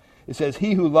 12. It says,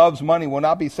 "He who loves money will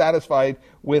not be satisfied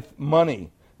with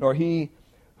money, nor he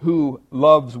who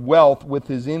loves wealth with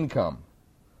his income.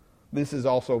 This is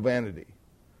also vanity."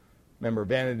 Remember,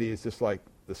 vanity is just like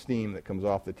the steam that comes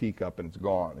off the teacup and it's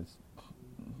gone.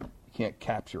 You can't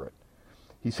capture it.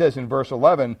 He says in verse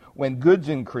 11, "When goods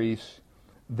increase,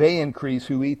 they increase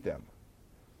who eat them."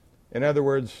 In other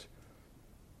words,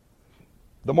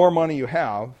 the more money you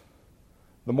have,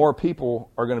 the more people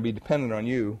are going to be dependent on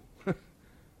you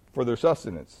for their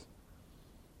sustenance.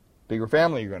 Bigger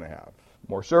family you're going to have.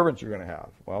 More servants you're going to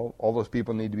have. Well, all those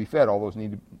people need to be fed. All those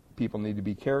people need to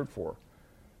be cared for.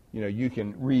 You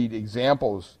can read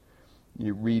examples.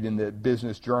 You read in the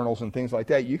business journals and things like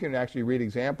that. You can actually read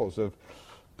examples of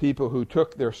people who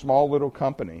took their small little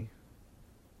company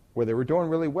where they were doing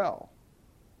really well,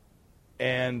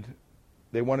 and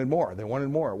they wanted more. They wanted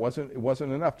more. It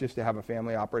wasn't enough just to have a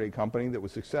family-operated company that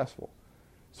was successful.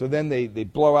 So then they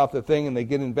blow out the thing and they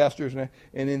get investors, and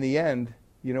in the end,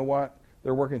 you know what?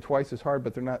 They're working twice as hard,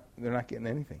 but they're not getting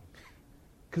anything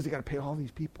because they got to pay all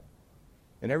these people,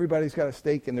 and everybody's got a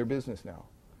stake in their business now.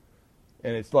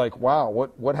 And it's like, wow,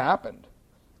 what happened?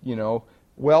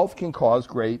 Wealth can cause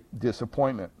great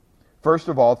disappointment. First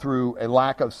of all, through a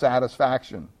lack of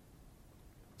satisfaction.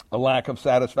 A lack of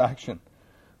satisfaction.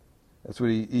 That's what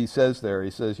he says there.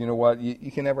 He says, you know what?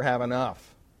 You can never have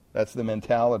enough. That's the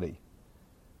mentality.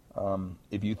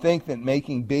 If you think that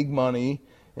making big money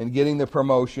and getting the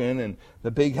promotion and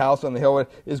the big house on the hill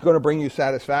is going to bring you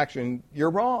satisfaction, you're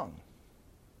wrong.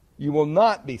 You will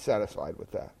not be satisfied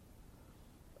with that.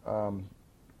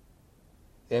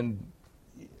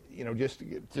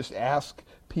 Just ask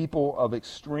people of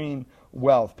extreme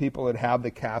wealth, people that have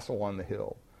the castle on the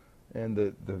hill and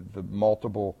the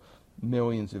multiple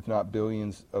millions, if not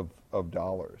billions of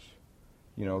dollars.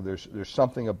 There's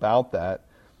something about that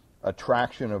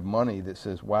attraction of money that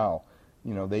says, wow,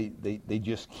 they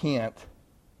just can't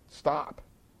stop.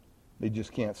 They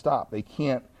just can't stop. They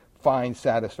can't find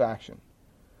satisfaction.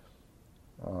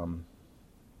 I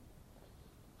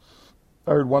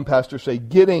heard one pastor say,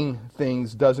 getting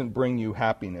things doesn't bring you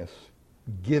happiness.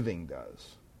 Giving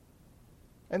does.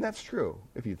 And that's true,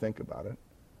 if you think about it.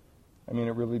 I mean,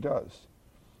 it really does.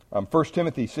 1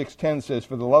 Timothy 6:10 says,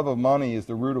 for the love of money is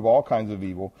the root of all kinds of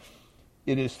evil.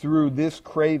 It is through this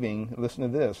craving, listen to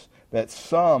this, that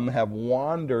some have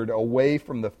wandered away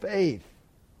from the faith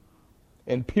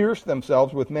and pierced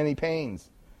themselves with many pains.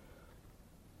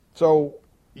 So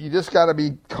you just got to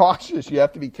be cautious. You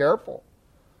have to be careful.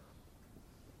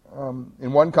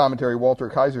 In one commentary, Walter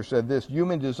Kaiser said this,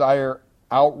 human desire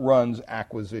outruns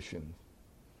acquisition.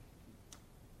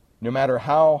 No matter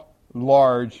how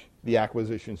large the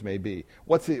acquisitions may be.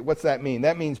 What's that mean?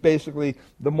 That means basically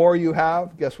the more you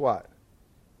have, guess what?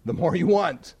 The more you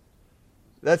want.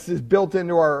 That's just built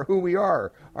into who we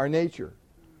are, our nature.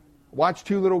 Watch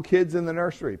two little kids in the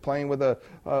nursery playing with a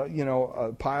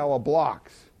pile of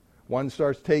blocks. One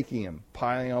starts taking them,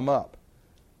 piling them up.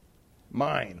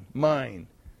 Mine.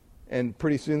 And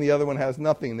pretty soon the other one has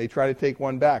nothing. They try to take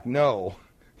one back. No.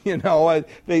 They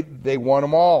want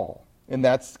them all. And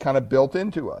that's kind of built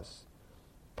into us.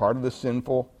 Part of the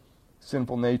sinful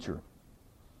nature.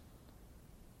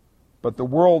 But the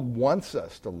world wants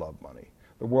us to love money.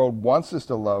 The world wants us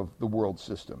to love the world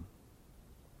system.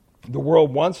 The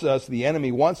world wants us, the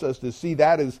enemy wants us to see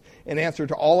that as an answer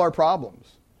to all our problems.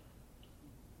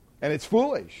 And it's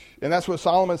foolish. And that's what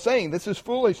Solomon's saying. This is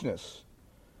foolishness.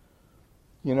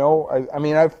 As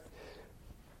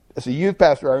a youth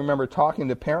pastor, I remember talking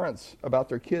to parents about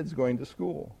their kids going to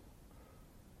school.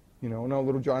 No,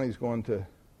 little Johnny's going to,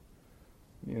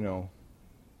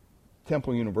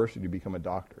 Temple University to become a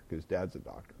doctor because Dad's a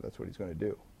doctor. That's what he's going to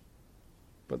do.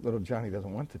 But little Johnny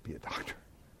doesn't want to be a doctor.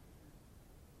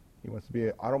 He wants to be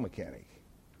an auto mechanic.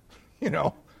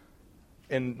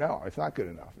 And no, it's not good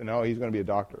enough. No, he's going to be a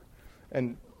doctor.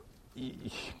 And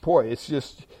boy, it's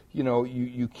just,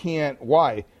 you can't,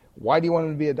 why? Why do you want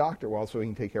him to be a doctor? Well, so he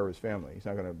can take care of his family. He's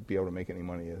not going to be able to make any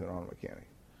money as an auto mechanic.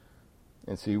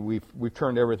 And see, we've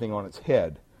turned everything on its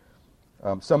head.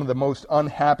 Some of the most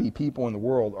unhappy people in the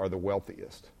world are the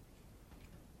wealthiest.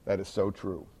 That is so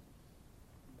true.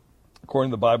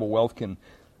 According to the Bible, wealth can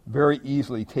very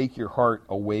easily take your heart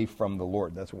away from the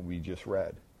Lord. That's what we just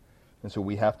read. And so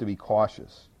we have to be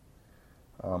cautious.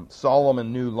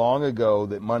 Solomon knew long ago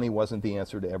that money wasn't the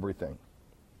answer to everything.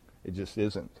 It just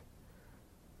isn't.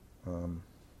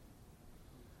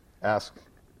 Ask,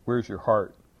 where's your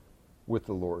heart with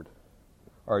the Lord?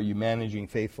 Are you managing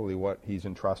faithfully what He's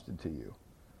entrusted to you?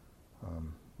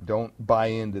 Don't buy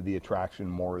into the attraction,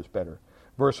 more is better.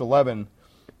 Verse 11,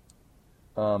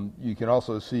 you can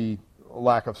also see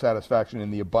lack of satisfaction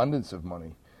in the abundance of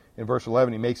money. In verse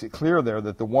 11, he makes it clear there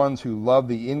that the ones who love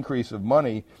the increase of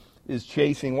money is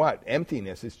chasing what?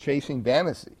 Emptiness. It's chasing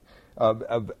vanity.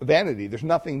 Vanity. There's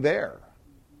nothing there.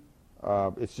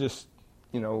 It's just,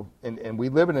 and we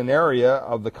live in an area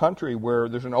of the country where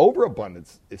there's an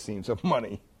overabundance, it seems, of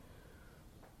money.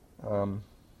 And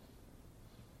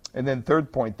then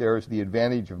third point there is the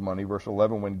advantage of money. Verse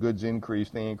 11, when goods increase,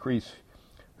 they increase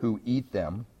who eat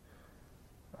them.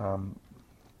 And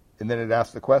then it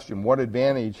asks the question, what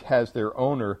advantage has their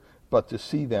owner but to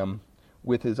see them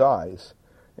with his eyes?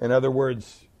 In other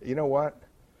words, you know what?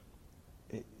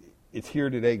 It's here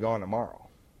today, gone tomorrow.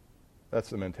 That's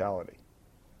the mentality.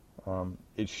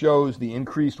 It shows the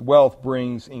increased wealth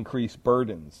brings increased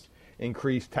burdens,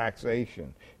 increased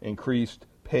taxation, increased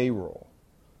payroll.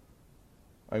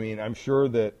 I mean, I'm sure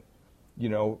that,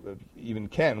 even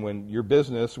Ken, when your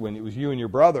business, when it was you and your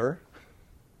brother,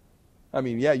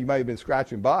 you might have been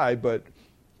scratching by, but,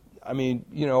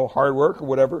 hard work or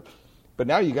whatever. But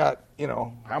now you got,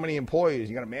 how many employees?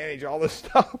 You got to manage all this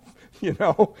stuff,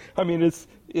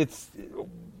 It's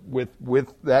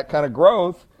with that kind of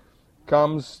growth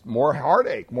comes more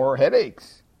heartache, more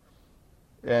headaches.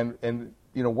 And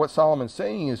what Solomon's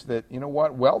saying is that,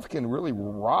 wealth can really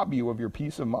rob you of your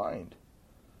peace of mind.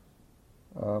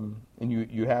 And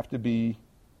you have to be,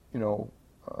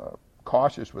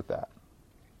 cautious with that.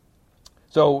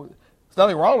 So there's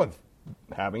nothing wrong with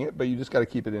having it, but you just got to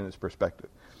keep it in its perspective.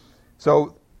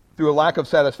 So through a lack of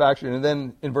satisfaction, and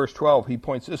then in verse 12, he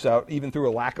points this out, even through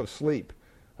a lack of sleep.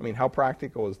 I mean, how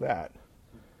practical is that?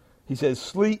 He says,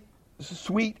 sweet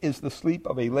is the sleep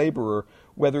of a laborer,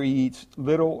 whether he eats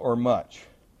little or much.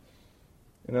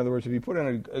 In other words, if you put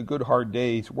in a good hard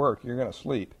day's work, you're going to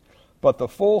sleep. But the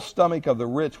full stomach of the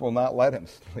rich will not let him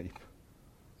sleep.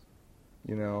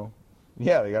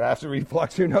 Yeah, they got acid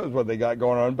reflux. Who knows what they got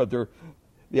going on? But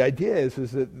the idea is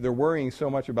that they're worrying so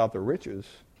much about their riches,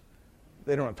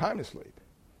 they don't have time to sleep.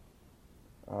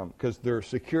 Because their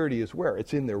security is where?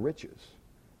 It's in their riches.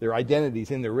 Their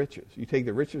identity's in their riches. You take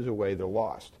the riches away, they're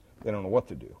lost. They don't know what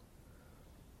to do.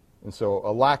 And so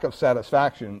a lack of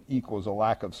satisfaction equals a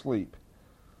lack of sleep.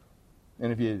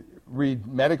 And if you read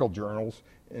medical journals,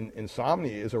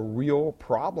 insomnia is a real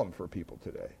problem for people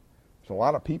today. There's a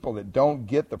lot of people that don't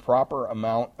get the proper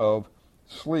amount of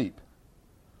sleep.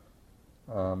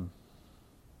 Now,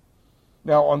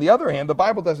 on the other hand, the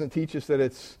Bible doesn't teach us that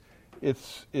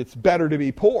it's better to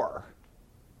be poor.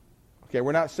 Okay,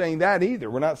 we're not saying that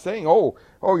either. We're not saying, oh,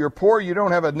 you're poor, you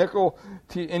don't have a nickel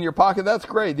in your pocket, that's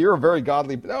great, you're a very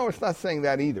godly. No, it's not saying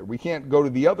that either. We can't go to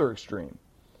the other extreme.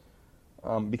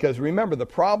 Because remember, the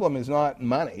problem is not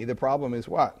money. The problem is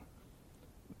what?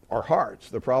 Our hearts.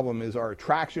 The problem is our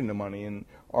attraction to money and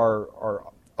our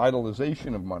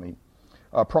idolization of money.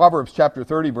 Proverbs chapter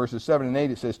 30, verses 7 and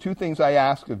 8, it says, 2 things I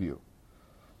ask of you.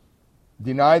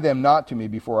 Deny them not to me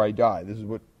before I die. This is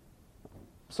what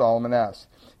Solomon asks.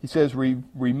 He says,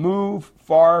 remove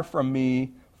far from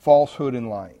me falsehood and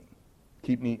lying.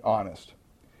 Keep me honest.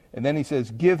 And then he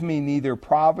says, give me neither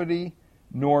poverty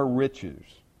nor riches.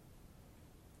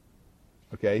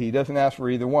 Okay, he doesn't ask for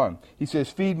either one. He says,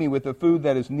 feed me with the food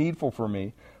that is needful for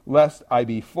me, lest I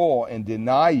be full and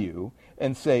deny you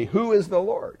and say, who is the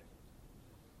Lord?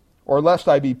 Or lest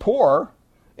I be poor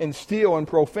and steal and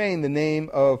profane the name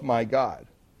of my God.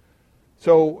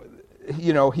 So,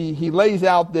 he lays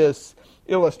out this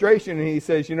illustration and he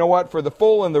says, you know what, for the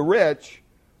full and the rich,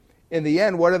 in the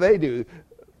end, what do?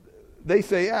 They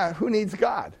say, who needs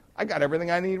God? I got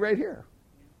everything I need right here.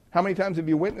 How many times have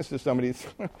you witnessed to somebody,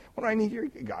 what do I need your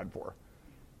God for?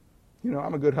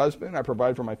 I'm a good husband, I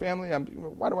provide for my family,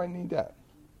 why do I need that?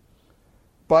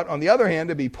 But on the other hand,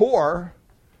 to be poor,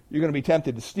 you're going to be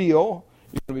tempted to steal,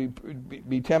 you're going to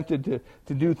be tempted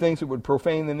to do things that would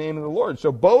profane the name of the Lord.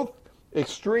 So both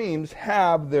extremes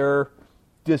have their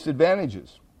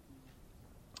disadvantages.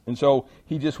 And so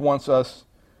he just wants us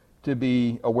to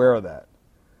be aware of that.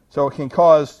 So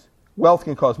wealth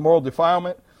can cause moral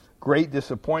defilement, great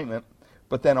disappointment,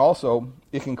 but then also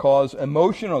it can cause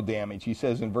emotional damage, he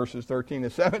says in verses 13 to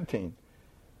 17.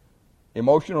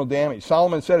 Emotional damage.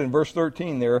 Solomon said in verse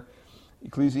 13 there,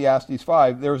 Ecclesiastes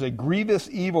 5, there is a grievous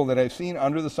evil that I've seen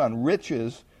under the sun.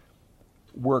 Riches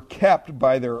were kept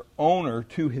by their owner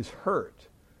to his hurt.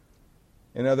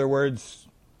 In other words,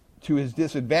 to his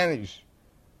disadvantage.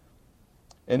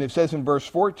 And it says in verse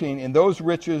 14, and those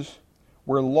riches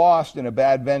were lost in a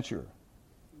bad venture.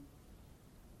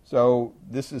 So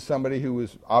this is somebody who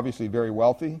was obviously very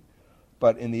wealthy,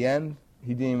 but in the end,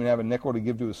 he didn't even have a nickel to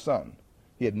give to his son.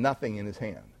 He had nothing in his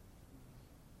hand.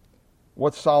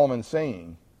 What's Solomon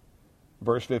saying?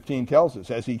 Verse 15 tells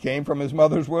us, as he came from his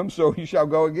mother's womb, so he shall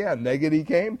go again. Naked he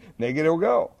came, naked he'll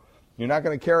go. You're not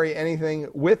going to carry anything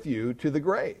with you to the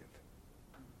grave.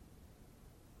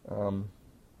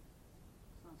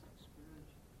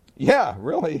 Yeah,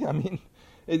 really. I mean,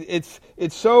 it's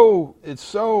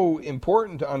so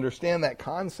important to understand that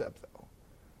concept, though,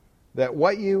 that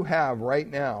what you have right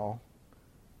now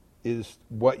is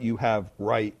what you have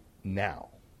right now.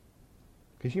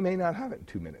 Because you may not have it in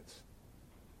 2 minutes.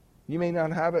 You may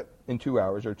not have it in 2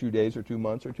 hours or 2 days or 2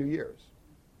 months or 2 years.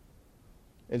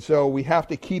 And so we have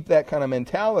to keep that kind of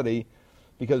mentality,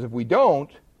 because if we don't,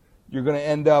 you're going to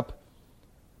end up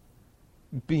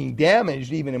being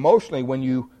damaged even emotionally when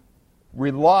you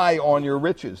rely on your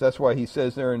riches. That's why he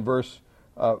says there in verse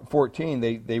 14,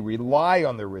 they rely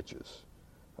on their riches.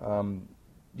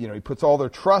 He puts all their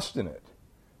trust in it.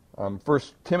 1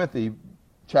 Timothy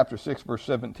chapter 6, verse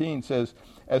 17 says,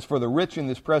 as for the rich in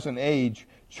this present age,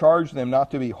 charge them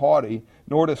not to be haughty,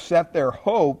 nor to set their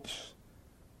hopes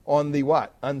on the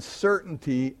what?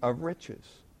 Uncertainty of riches.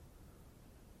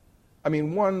 I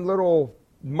mean, one little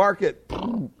market,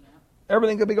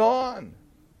 everything could be gone.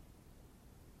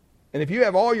 And if you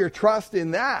have all your trust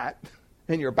in that,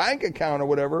 in your bank account or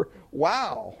whatever,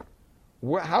 wow.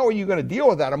 How are you going to deal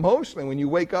with that emotionally when you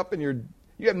wake up and you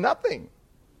have nothing?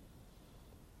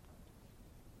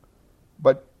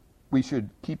 But we should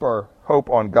keep our hope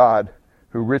on God,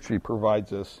 who richly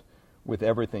provides us with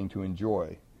everything to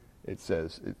enjoy. It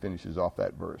finishes off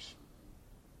that verse.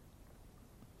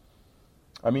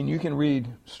 I mean, you can read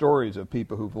stories of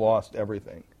people who've lost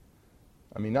everything.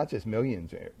 I mean, not just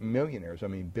millionaires, I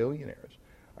mean billionaires.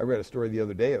 I read a story the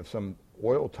other day of some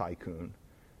oil tycoon,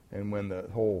 and when the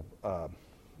whole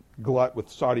glut with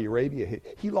Saudi Arabia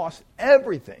hit, he lost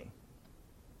everything.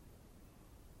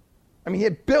 I mean, he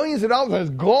had billions of dollars and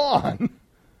it's gone.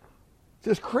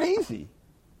 Just crazy.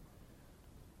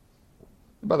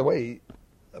 By the way,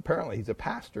 apparently he's a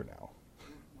pastor now.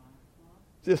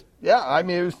 I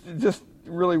mean, it was just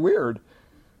really weird.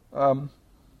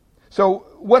 So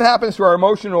what happens to our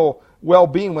emotional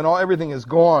well-being when everything is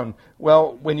gone?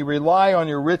 Well, when you rely on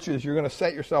your riches, you're going to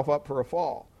set yourself up for a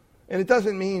fall. And it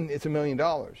doesn't mean it's $1 million.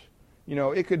 You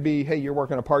know, it could be, hey, you're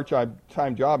working a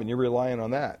part-time job and you're relying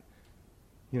on that.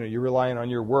 You know, you're relying on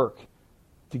your work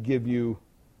to give you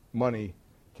money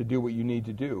to do what you need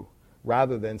to do,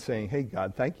 rather than saying, hey,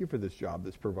 God, thank you for this job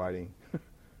that's providing.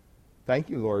 Thank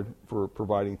you, Lord, for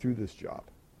providing through this job.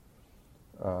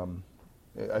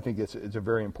 I think it's a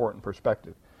very important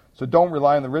perspective. So don't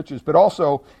rely on the riches, but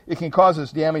also it can cause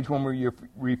us damage when we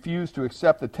refuse to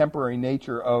accept the temporary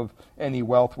nature of any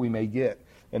wealth we may get.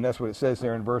 And that's what it says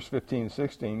there in verse 15 and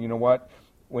 16. You know what?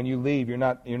 When you leave, you're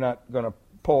not going to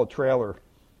pull a trailer,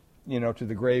 to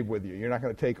the grave with you. You're not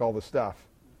going to take all the stuff.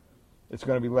 It's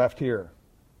going to be left here.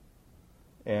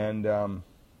 And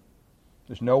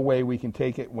there's no way we can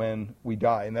take it when we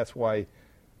die. And that's why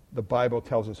the Bible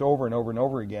tells us over and over and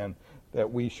over again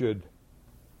that we should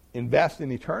invest in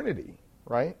eternity,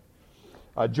 right?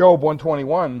 Job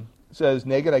 121 says,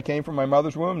 naked I came from my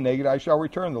mother's womb, naked I shall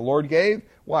return. The Lord gave,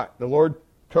 what? The Lord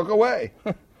took away.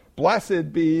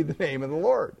 Blessed be the name of the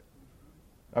Lord.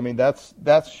 I mean,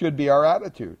 that should be our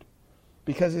attitude,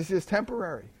 because it's just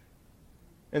temporary.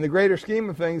 In the greater scheme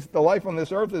of things, the life on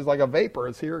this earth is like a vapor.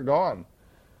 It's here, gone.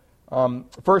 1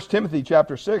 Timothy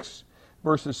chapter 6,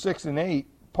 verses 6 and 8,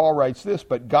 Paul writes this,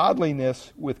 but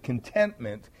godliness with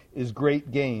contentment is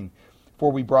great gain,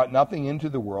 for we brought nothing into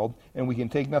the world, and we can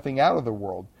take nothing out of the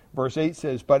world. Verse 8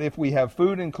 says, but if we have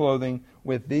food and clothing,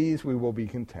 with these we will be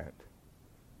content.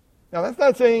 Now, that's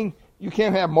not saying you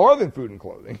can't have more than food and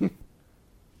clothing,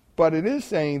 but it is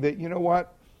saying that, you know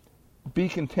what, be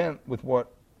content with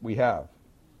what we have.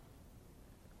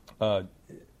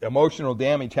 Emotional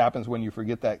damage happens when you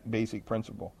forget that basic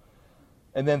principle.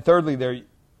 And then thirdly,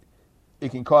 it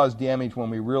can cause damage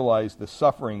when we realize the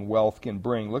suffering wealth can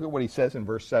bring. Look at what he says in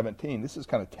verse 17. This is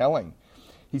kind of telling.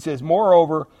 He says,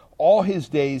 moreover, all his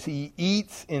days he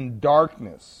eats in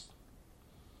darkness,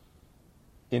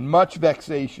 in much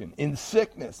vexation, in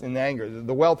sickness, in anger.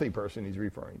 The wealthy person he's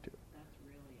referring to. That's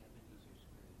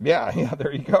really Yeah,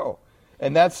 there you go.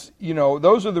 And that's,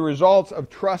 those are the results of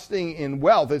trusting in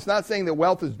wealth. It's not saying that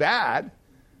wealth is bad,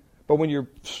 but when you're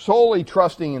solely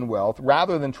trusting in wealth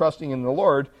rather than trusting in the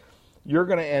Lord, you're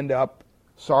going to end up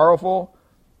sorrowful,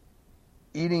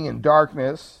 eating in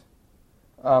darkness,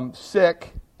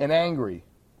 sick, and angry.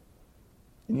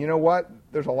 And you know what?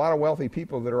 There's a lot of wealthy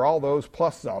people that are all those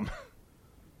plus some.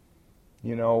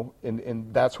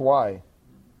 And that's why.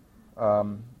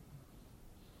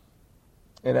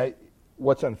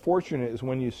 What's unfortunate is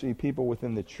when you see people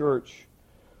within the church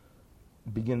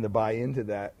begin to buy into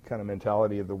that kind of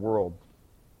mentality of the world.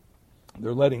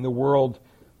 They're letting the world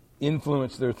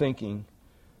influence their thinking,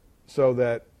 so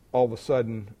that all of a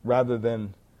sudden, rather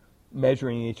than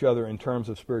measuring each other in terms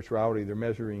of spirituality, they're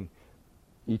measuring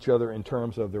each other in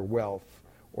terms of their wealth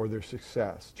or their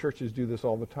success. Churches do this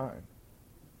all the time.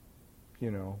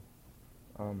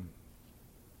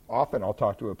 Often I'll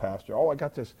talk to a pastor. Oh, I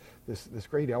got this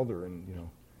great elder, and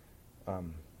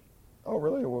oh,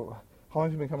 really? Well, how long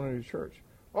have you been coming to the church?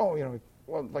 Oh,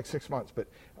 well, like 6 months, but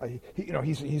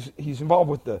he's involved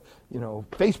with the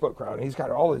Facebook crowd, and he's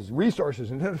got all his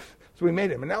resources, and so we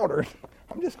made him an elder.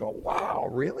 I'm just going, wow,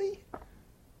 really?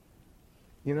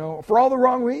 For all the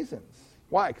wrong reasons.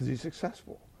 Why? Because he's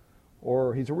successful,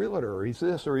 or he's a realtor, or he's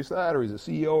this, or he's that, or he's a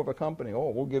CEO of a company. Oh,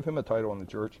 we'll give him a title in the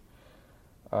church.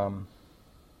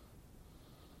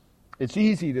 It's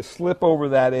easy to slip over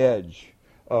that edge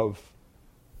of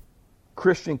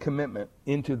Christian commitment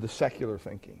into the secular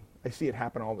thinking. I see it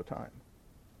happen all the time.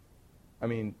 I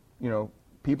mean,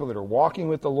 people that are walking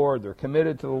with the Lord, they're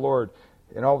committed to the Lord,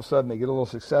 and all of a sudden they get a little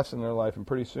success in their life, and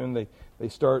pretty soon they're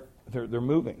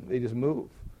moving. They just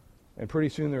move. And pretty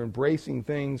soon they're embracing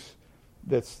things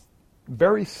that's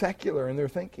very secular in their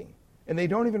thinking. and they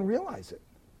don't even realize it.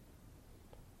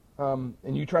 And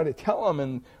you try to tell them,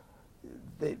 and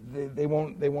they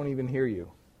won't even hear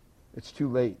you. It's too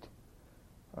late.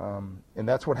 And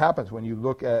that's what happens when you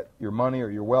look at your money or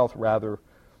your wealth rather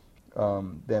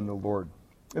than the Lord.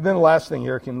 And then the last thing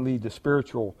here can lead to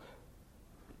spiritual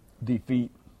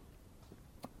defeat.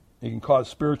 It can cause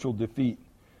spiritual defeat.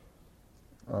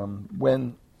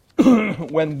 When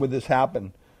would this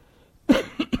happen?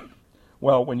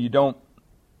 Well, when you don't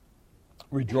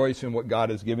rejoice in what God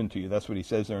has given to you. That's what he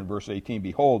says there in verse 18.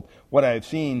 Behold, what I have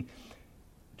seen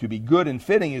to be good and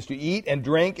fitting is to eat and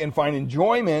drink and find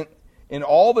enjoyment in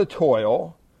all the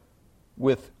toil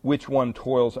with which one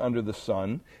toils under the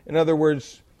sun. In other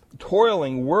words,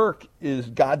 toiling work is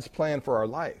God's plan for our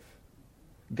life.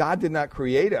 God did not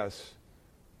create us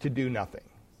to do nothing.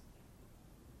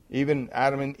 Even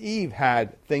Adam and Eve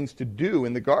had things to do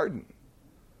in the garden.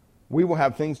 We will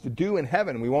have things to do in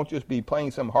heaven. We won't just be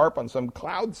playing some harp on some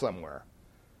cloud somewhere,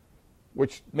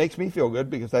 which makes me feel good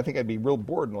because I think I'd be real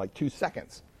bored in like 2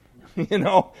 seconds.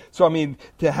 So I mean,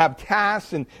 to have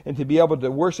tasks and to be able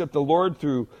to worship the Lord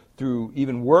through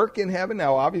even work in heaven.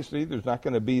 Now, obviously, there's not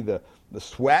going to be the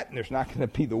sweat and there's not going to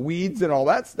be the weeds and all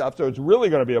that stuff, so it's really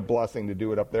going to be a blessing to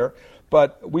do it up there.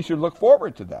 But we should look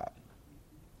forward to that.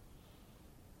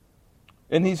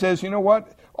 And he says, you know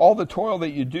what? All the toil that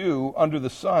you do under the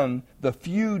sun, the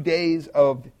few days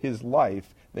of his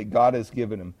life that God has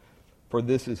given him, for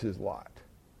this is his lot.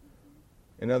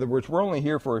 In other words, we're only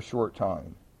here for a short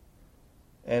time.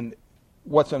 And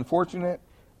what's unfortunate,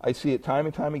 I see it time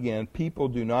and time again, people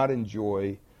do not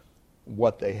enjoy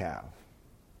what they have.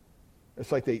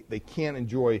 It's like they can't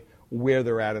enjoy where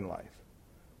they're at in life.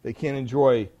 They can't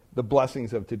enjoy the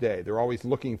blessings of today. They're always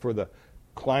looking for the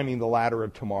climbing the ladder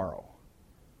of tomorrow.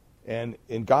 And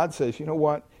God says, you know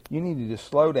what? You need to just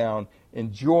slow down,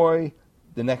 enjoy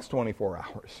the next 24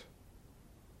 hours.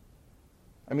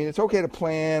 I mean, it's okay to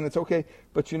plan, it's okay,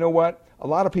 but you know what? A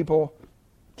lot of people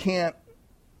can't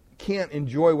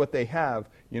enjoy what they have.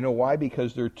 You know why?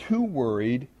 Because they're too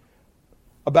worried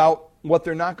about what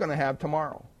they're not going to have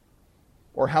tomorrow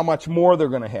or how much more they're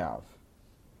going to have.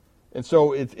 And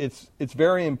so it's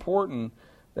very important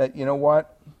that, you know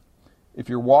what? If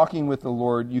you're walking with the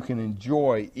Lord, you can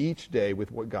enjoy each day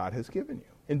with what God has given you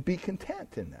and be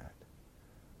content in that.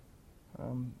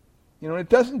 It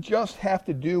doesn't just have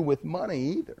to do with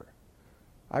money either.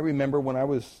 I remember when I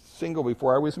was single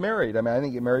before I was married. I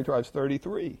didn't get married until I was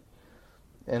 33.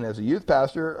 And as a youth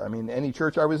pastor, any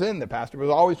church I was in, the pastor was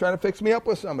always trying to fix me up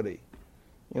with somebody.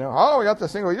 We got the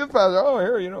single youth pastor. Oh,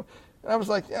 here, And I was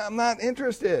like, I'm not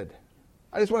interested.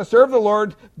 I just want to serve the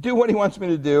Lord, do what he wants me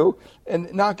to do,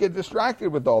 and not get distracted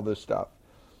with all this stuff.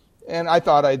 And I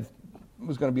thought I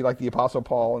was going to be like the Apostle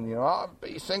Paul and, I'll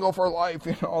be single for life,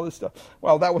 all this stuff.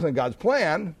 Well, that wasn't God's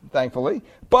plan, thankfully.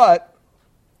 But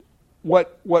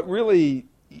what really,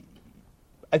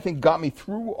 I think, got me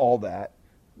through all that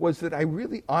was that I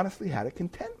really honestly had a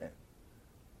contentment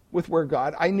with where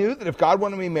God, I knew that if God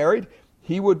wanted me married,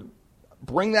 he would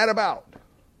bring that about.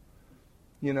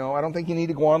 I don't think you need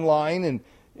to go online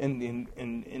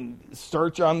and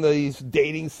search on these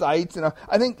dating sites. And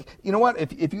I think, you know what,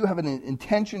 if you have an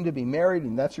intention to be married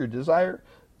and that's your desire,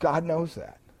 God knows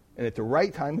that. And at the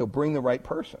right time, he'll bring the right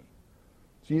person.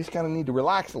 So you just kind of need to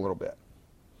relax a little bit.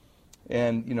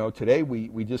 And, today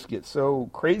we just get so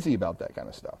crazy about that kind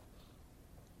of stuff.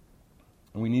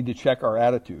 And we need to check our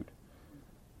attitude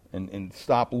and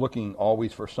stop looking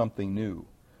always for something new.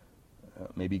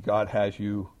 Maybe God has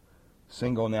you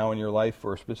single now in your life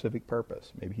for a specific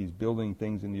purpose. Maybe he's building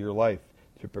things into your life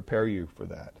to prepare you for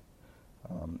that.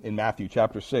 In Matthew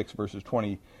chapter 6, verses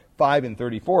 25 and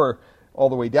 34, all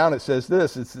the way down, it says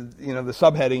this. It's, the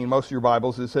subheading in most of your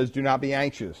Bibles, it says, do not be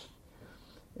anxious.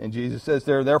 And Jesus says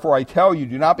there, therefore I tell you,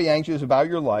 do not be anxious about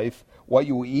your life, what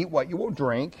you will eat, what you will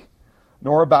drink,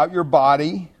 nor about your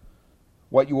body,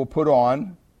 what you will put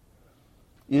on.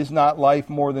 Is not life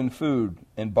more than food,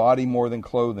 and body more than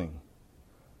clothing?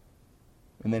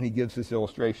 And then he gives this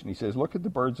illustration. He says, look at the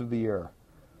birds of the air.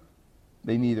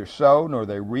 They neither sow, nor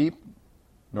they reap,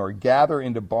 nor gather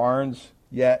into barns,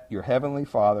 yet your heavenly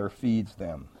Father feeds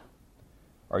them.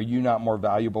 Are you not more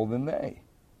valuable than they?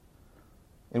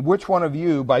 And which one of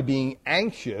you, by being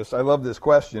anxious, I love this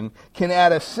question, can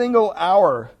add a single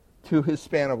hour to his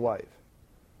span of life?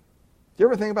 Do you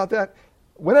ever think about that?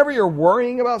 Whenever you're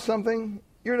worrying about something,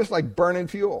 you're just like burning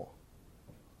fuel.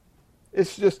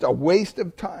 It's just a waste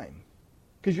of time.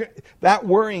 Because that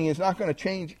worrying is not going to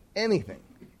change anything.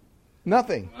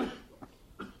 Nothing.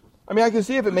 I can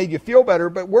see if it made you feel better,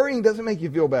 but worrying doesn't make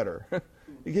you feel better.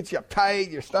 It gets you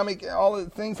uptight, your stomach, all the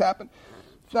things happen.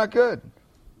 It's not good.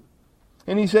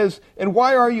 And he says, and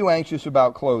why are you anxious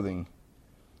about clothing?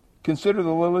 Consider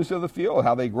the lilies of the field,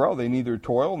 how they grow. They neither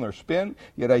toil nor spin.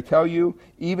 Yet I tell you,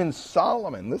 even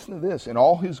Solomon, listen to this, in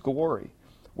all his glory,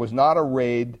 was not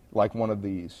arrayed like one of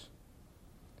these.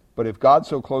 But if God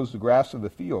so clothes the grass of the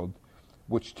field,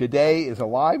 which today is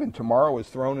alive and tomorrow is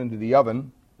thrown into the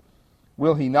oven,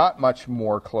 will he not much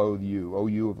more clothe you, O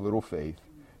you of little faith?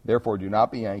 Therefore do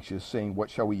not be anxious, saying, what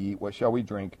shall we eat, what shall we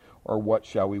drink, or what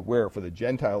shall we wear? For the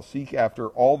Gentiles seek after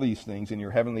all these things, and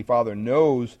your heavenly Father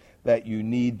knows that you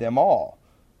need them all.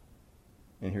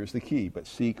 And here's the key, but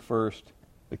seek first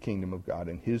the kingdom of God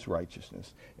and his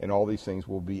righteousness, and all these things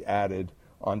will be added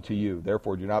unto you.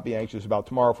 Therefore do not be anxious about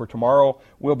tomorrow, for tomorrow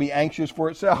will be anxious for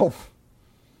itself.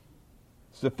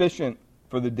 Sufficient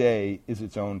for the day is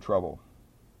its own trouble.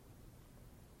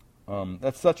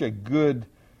 That's such a good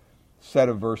set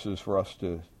of verses for us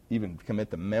to even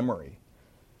commit to memory.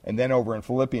 And then over in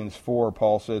Philippians 4,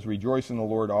 Paul says, rejoice in the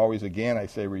Lord always. Again, I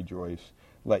say rejoice.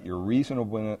 Let your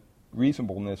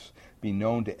reasonableness be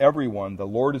known to everyone. The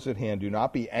Lord is at hand. Do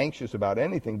not be anxious about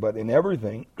anything, but in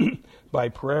everything, by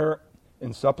prayer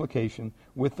and supplication,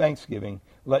 with thanksgiving,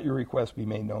 let your requests be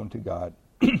made known to God.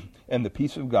 And the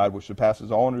peace of God, which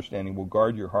surpasses all understanding, will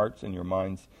guard your hearts and your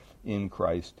minds in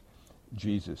Christ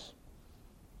Jesus.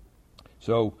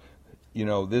 So, you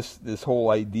know, this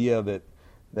whole idea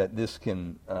that this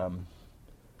can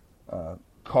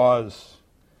cause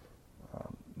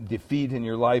defeat in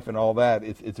your life and all that,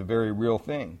 it's a very real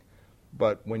thing.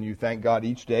 But when you thank God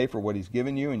each day for what he's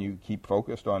given you and you keep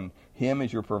focused on him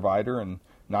as your provider and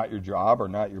not your job or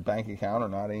not your bank account or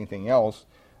not anything else,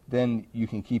 then you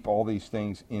can keep all these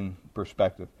things in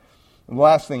perspective. And the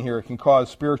last thing here, it can cause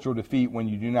spiritual defeat when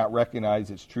you do not recognize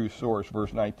its true source.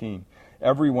 Verse 19.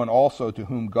 Everyone also to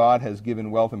whom God has given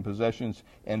wealth and possessions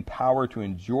and power to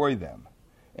enjoy them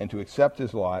and to accept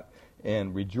his lot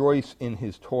and rejoice in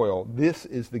his toil, this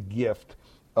is the gift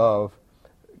of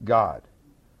God.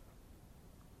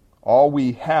 All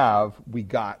we have, we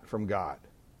got from God.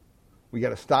 We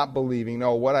got to stop believing,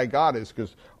 no, what I got is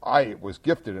because I was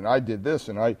gifted and I did this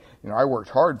and I worked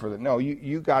hard for that. No,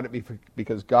 you got it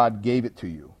because God gave it to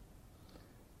you.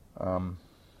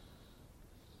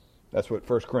 That's what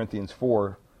 1 Corinthians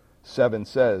 4:7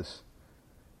 says.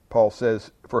 Paul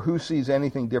says, for who sees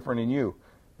anything different in you?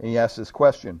 And he asks this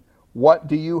question, what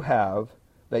do you have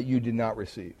that you did not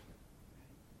receive?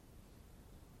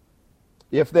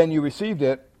 If then you received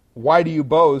it, why do you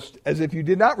boast as if you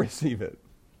did not receive it?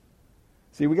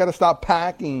 See, we got to stop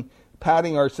patting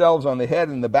ourselves on the head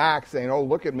and the back, saying, oh,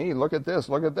 look at me, look at this,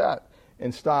 look at that,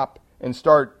 and stop and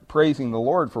start praising the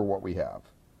Lord for what we have.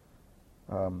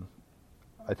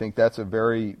 I think that's a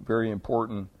very, very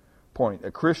important point.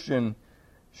 A Christian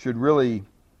should really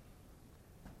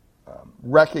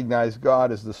recognize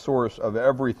God as the source of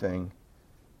everything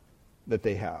that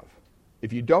they have.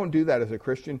 If you don't do that as a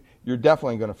Christian, you're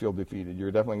definitely going to feel defeated.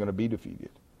 You're definitely going to be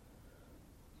defeated.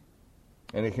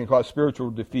 And it can cause spiritual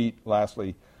defeat,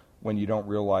 lastly, when you don't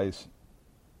realize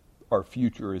our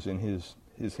future is in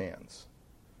his hands.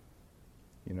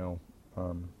 You know,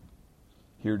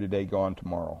 here today, gone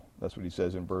tomorrow. That's what he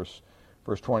says in verse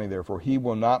 20 there. For he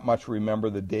will not much remember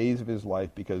the days of his life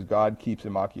because God keeps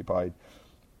him occupied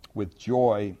with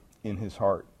joy in his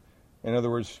heart. In other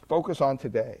words, focus on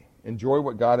today. Enjoy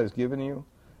what God has given you.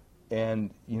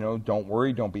 And, you know, don't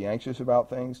worry, don't be anxious about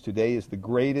things. Today is the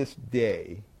greatest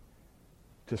day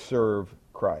to serve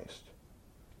Christ.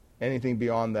 Anything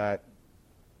beyond that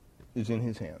is in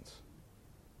his hands.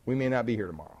 We may not be here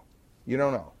tomorrow. You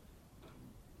don't know.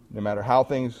 No matter how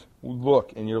things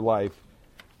look in your life,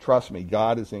 trust me,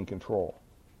 God is in control.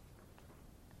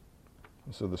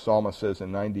 And so the psalmist says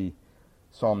in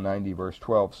Psalm 90, verse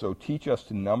 12, so teach us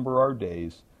to number our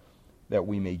days that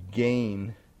we may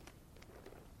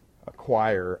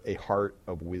acquire a heart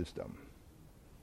of wisdom.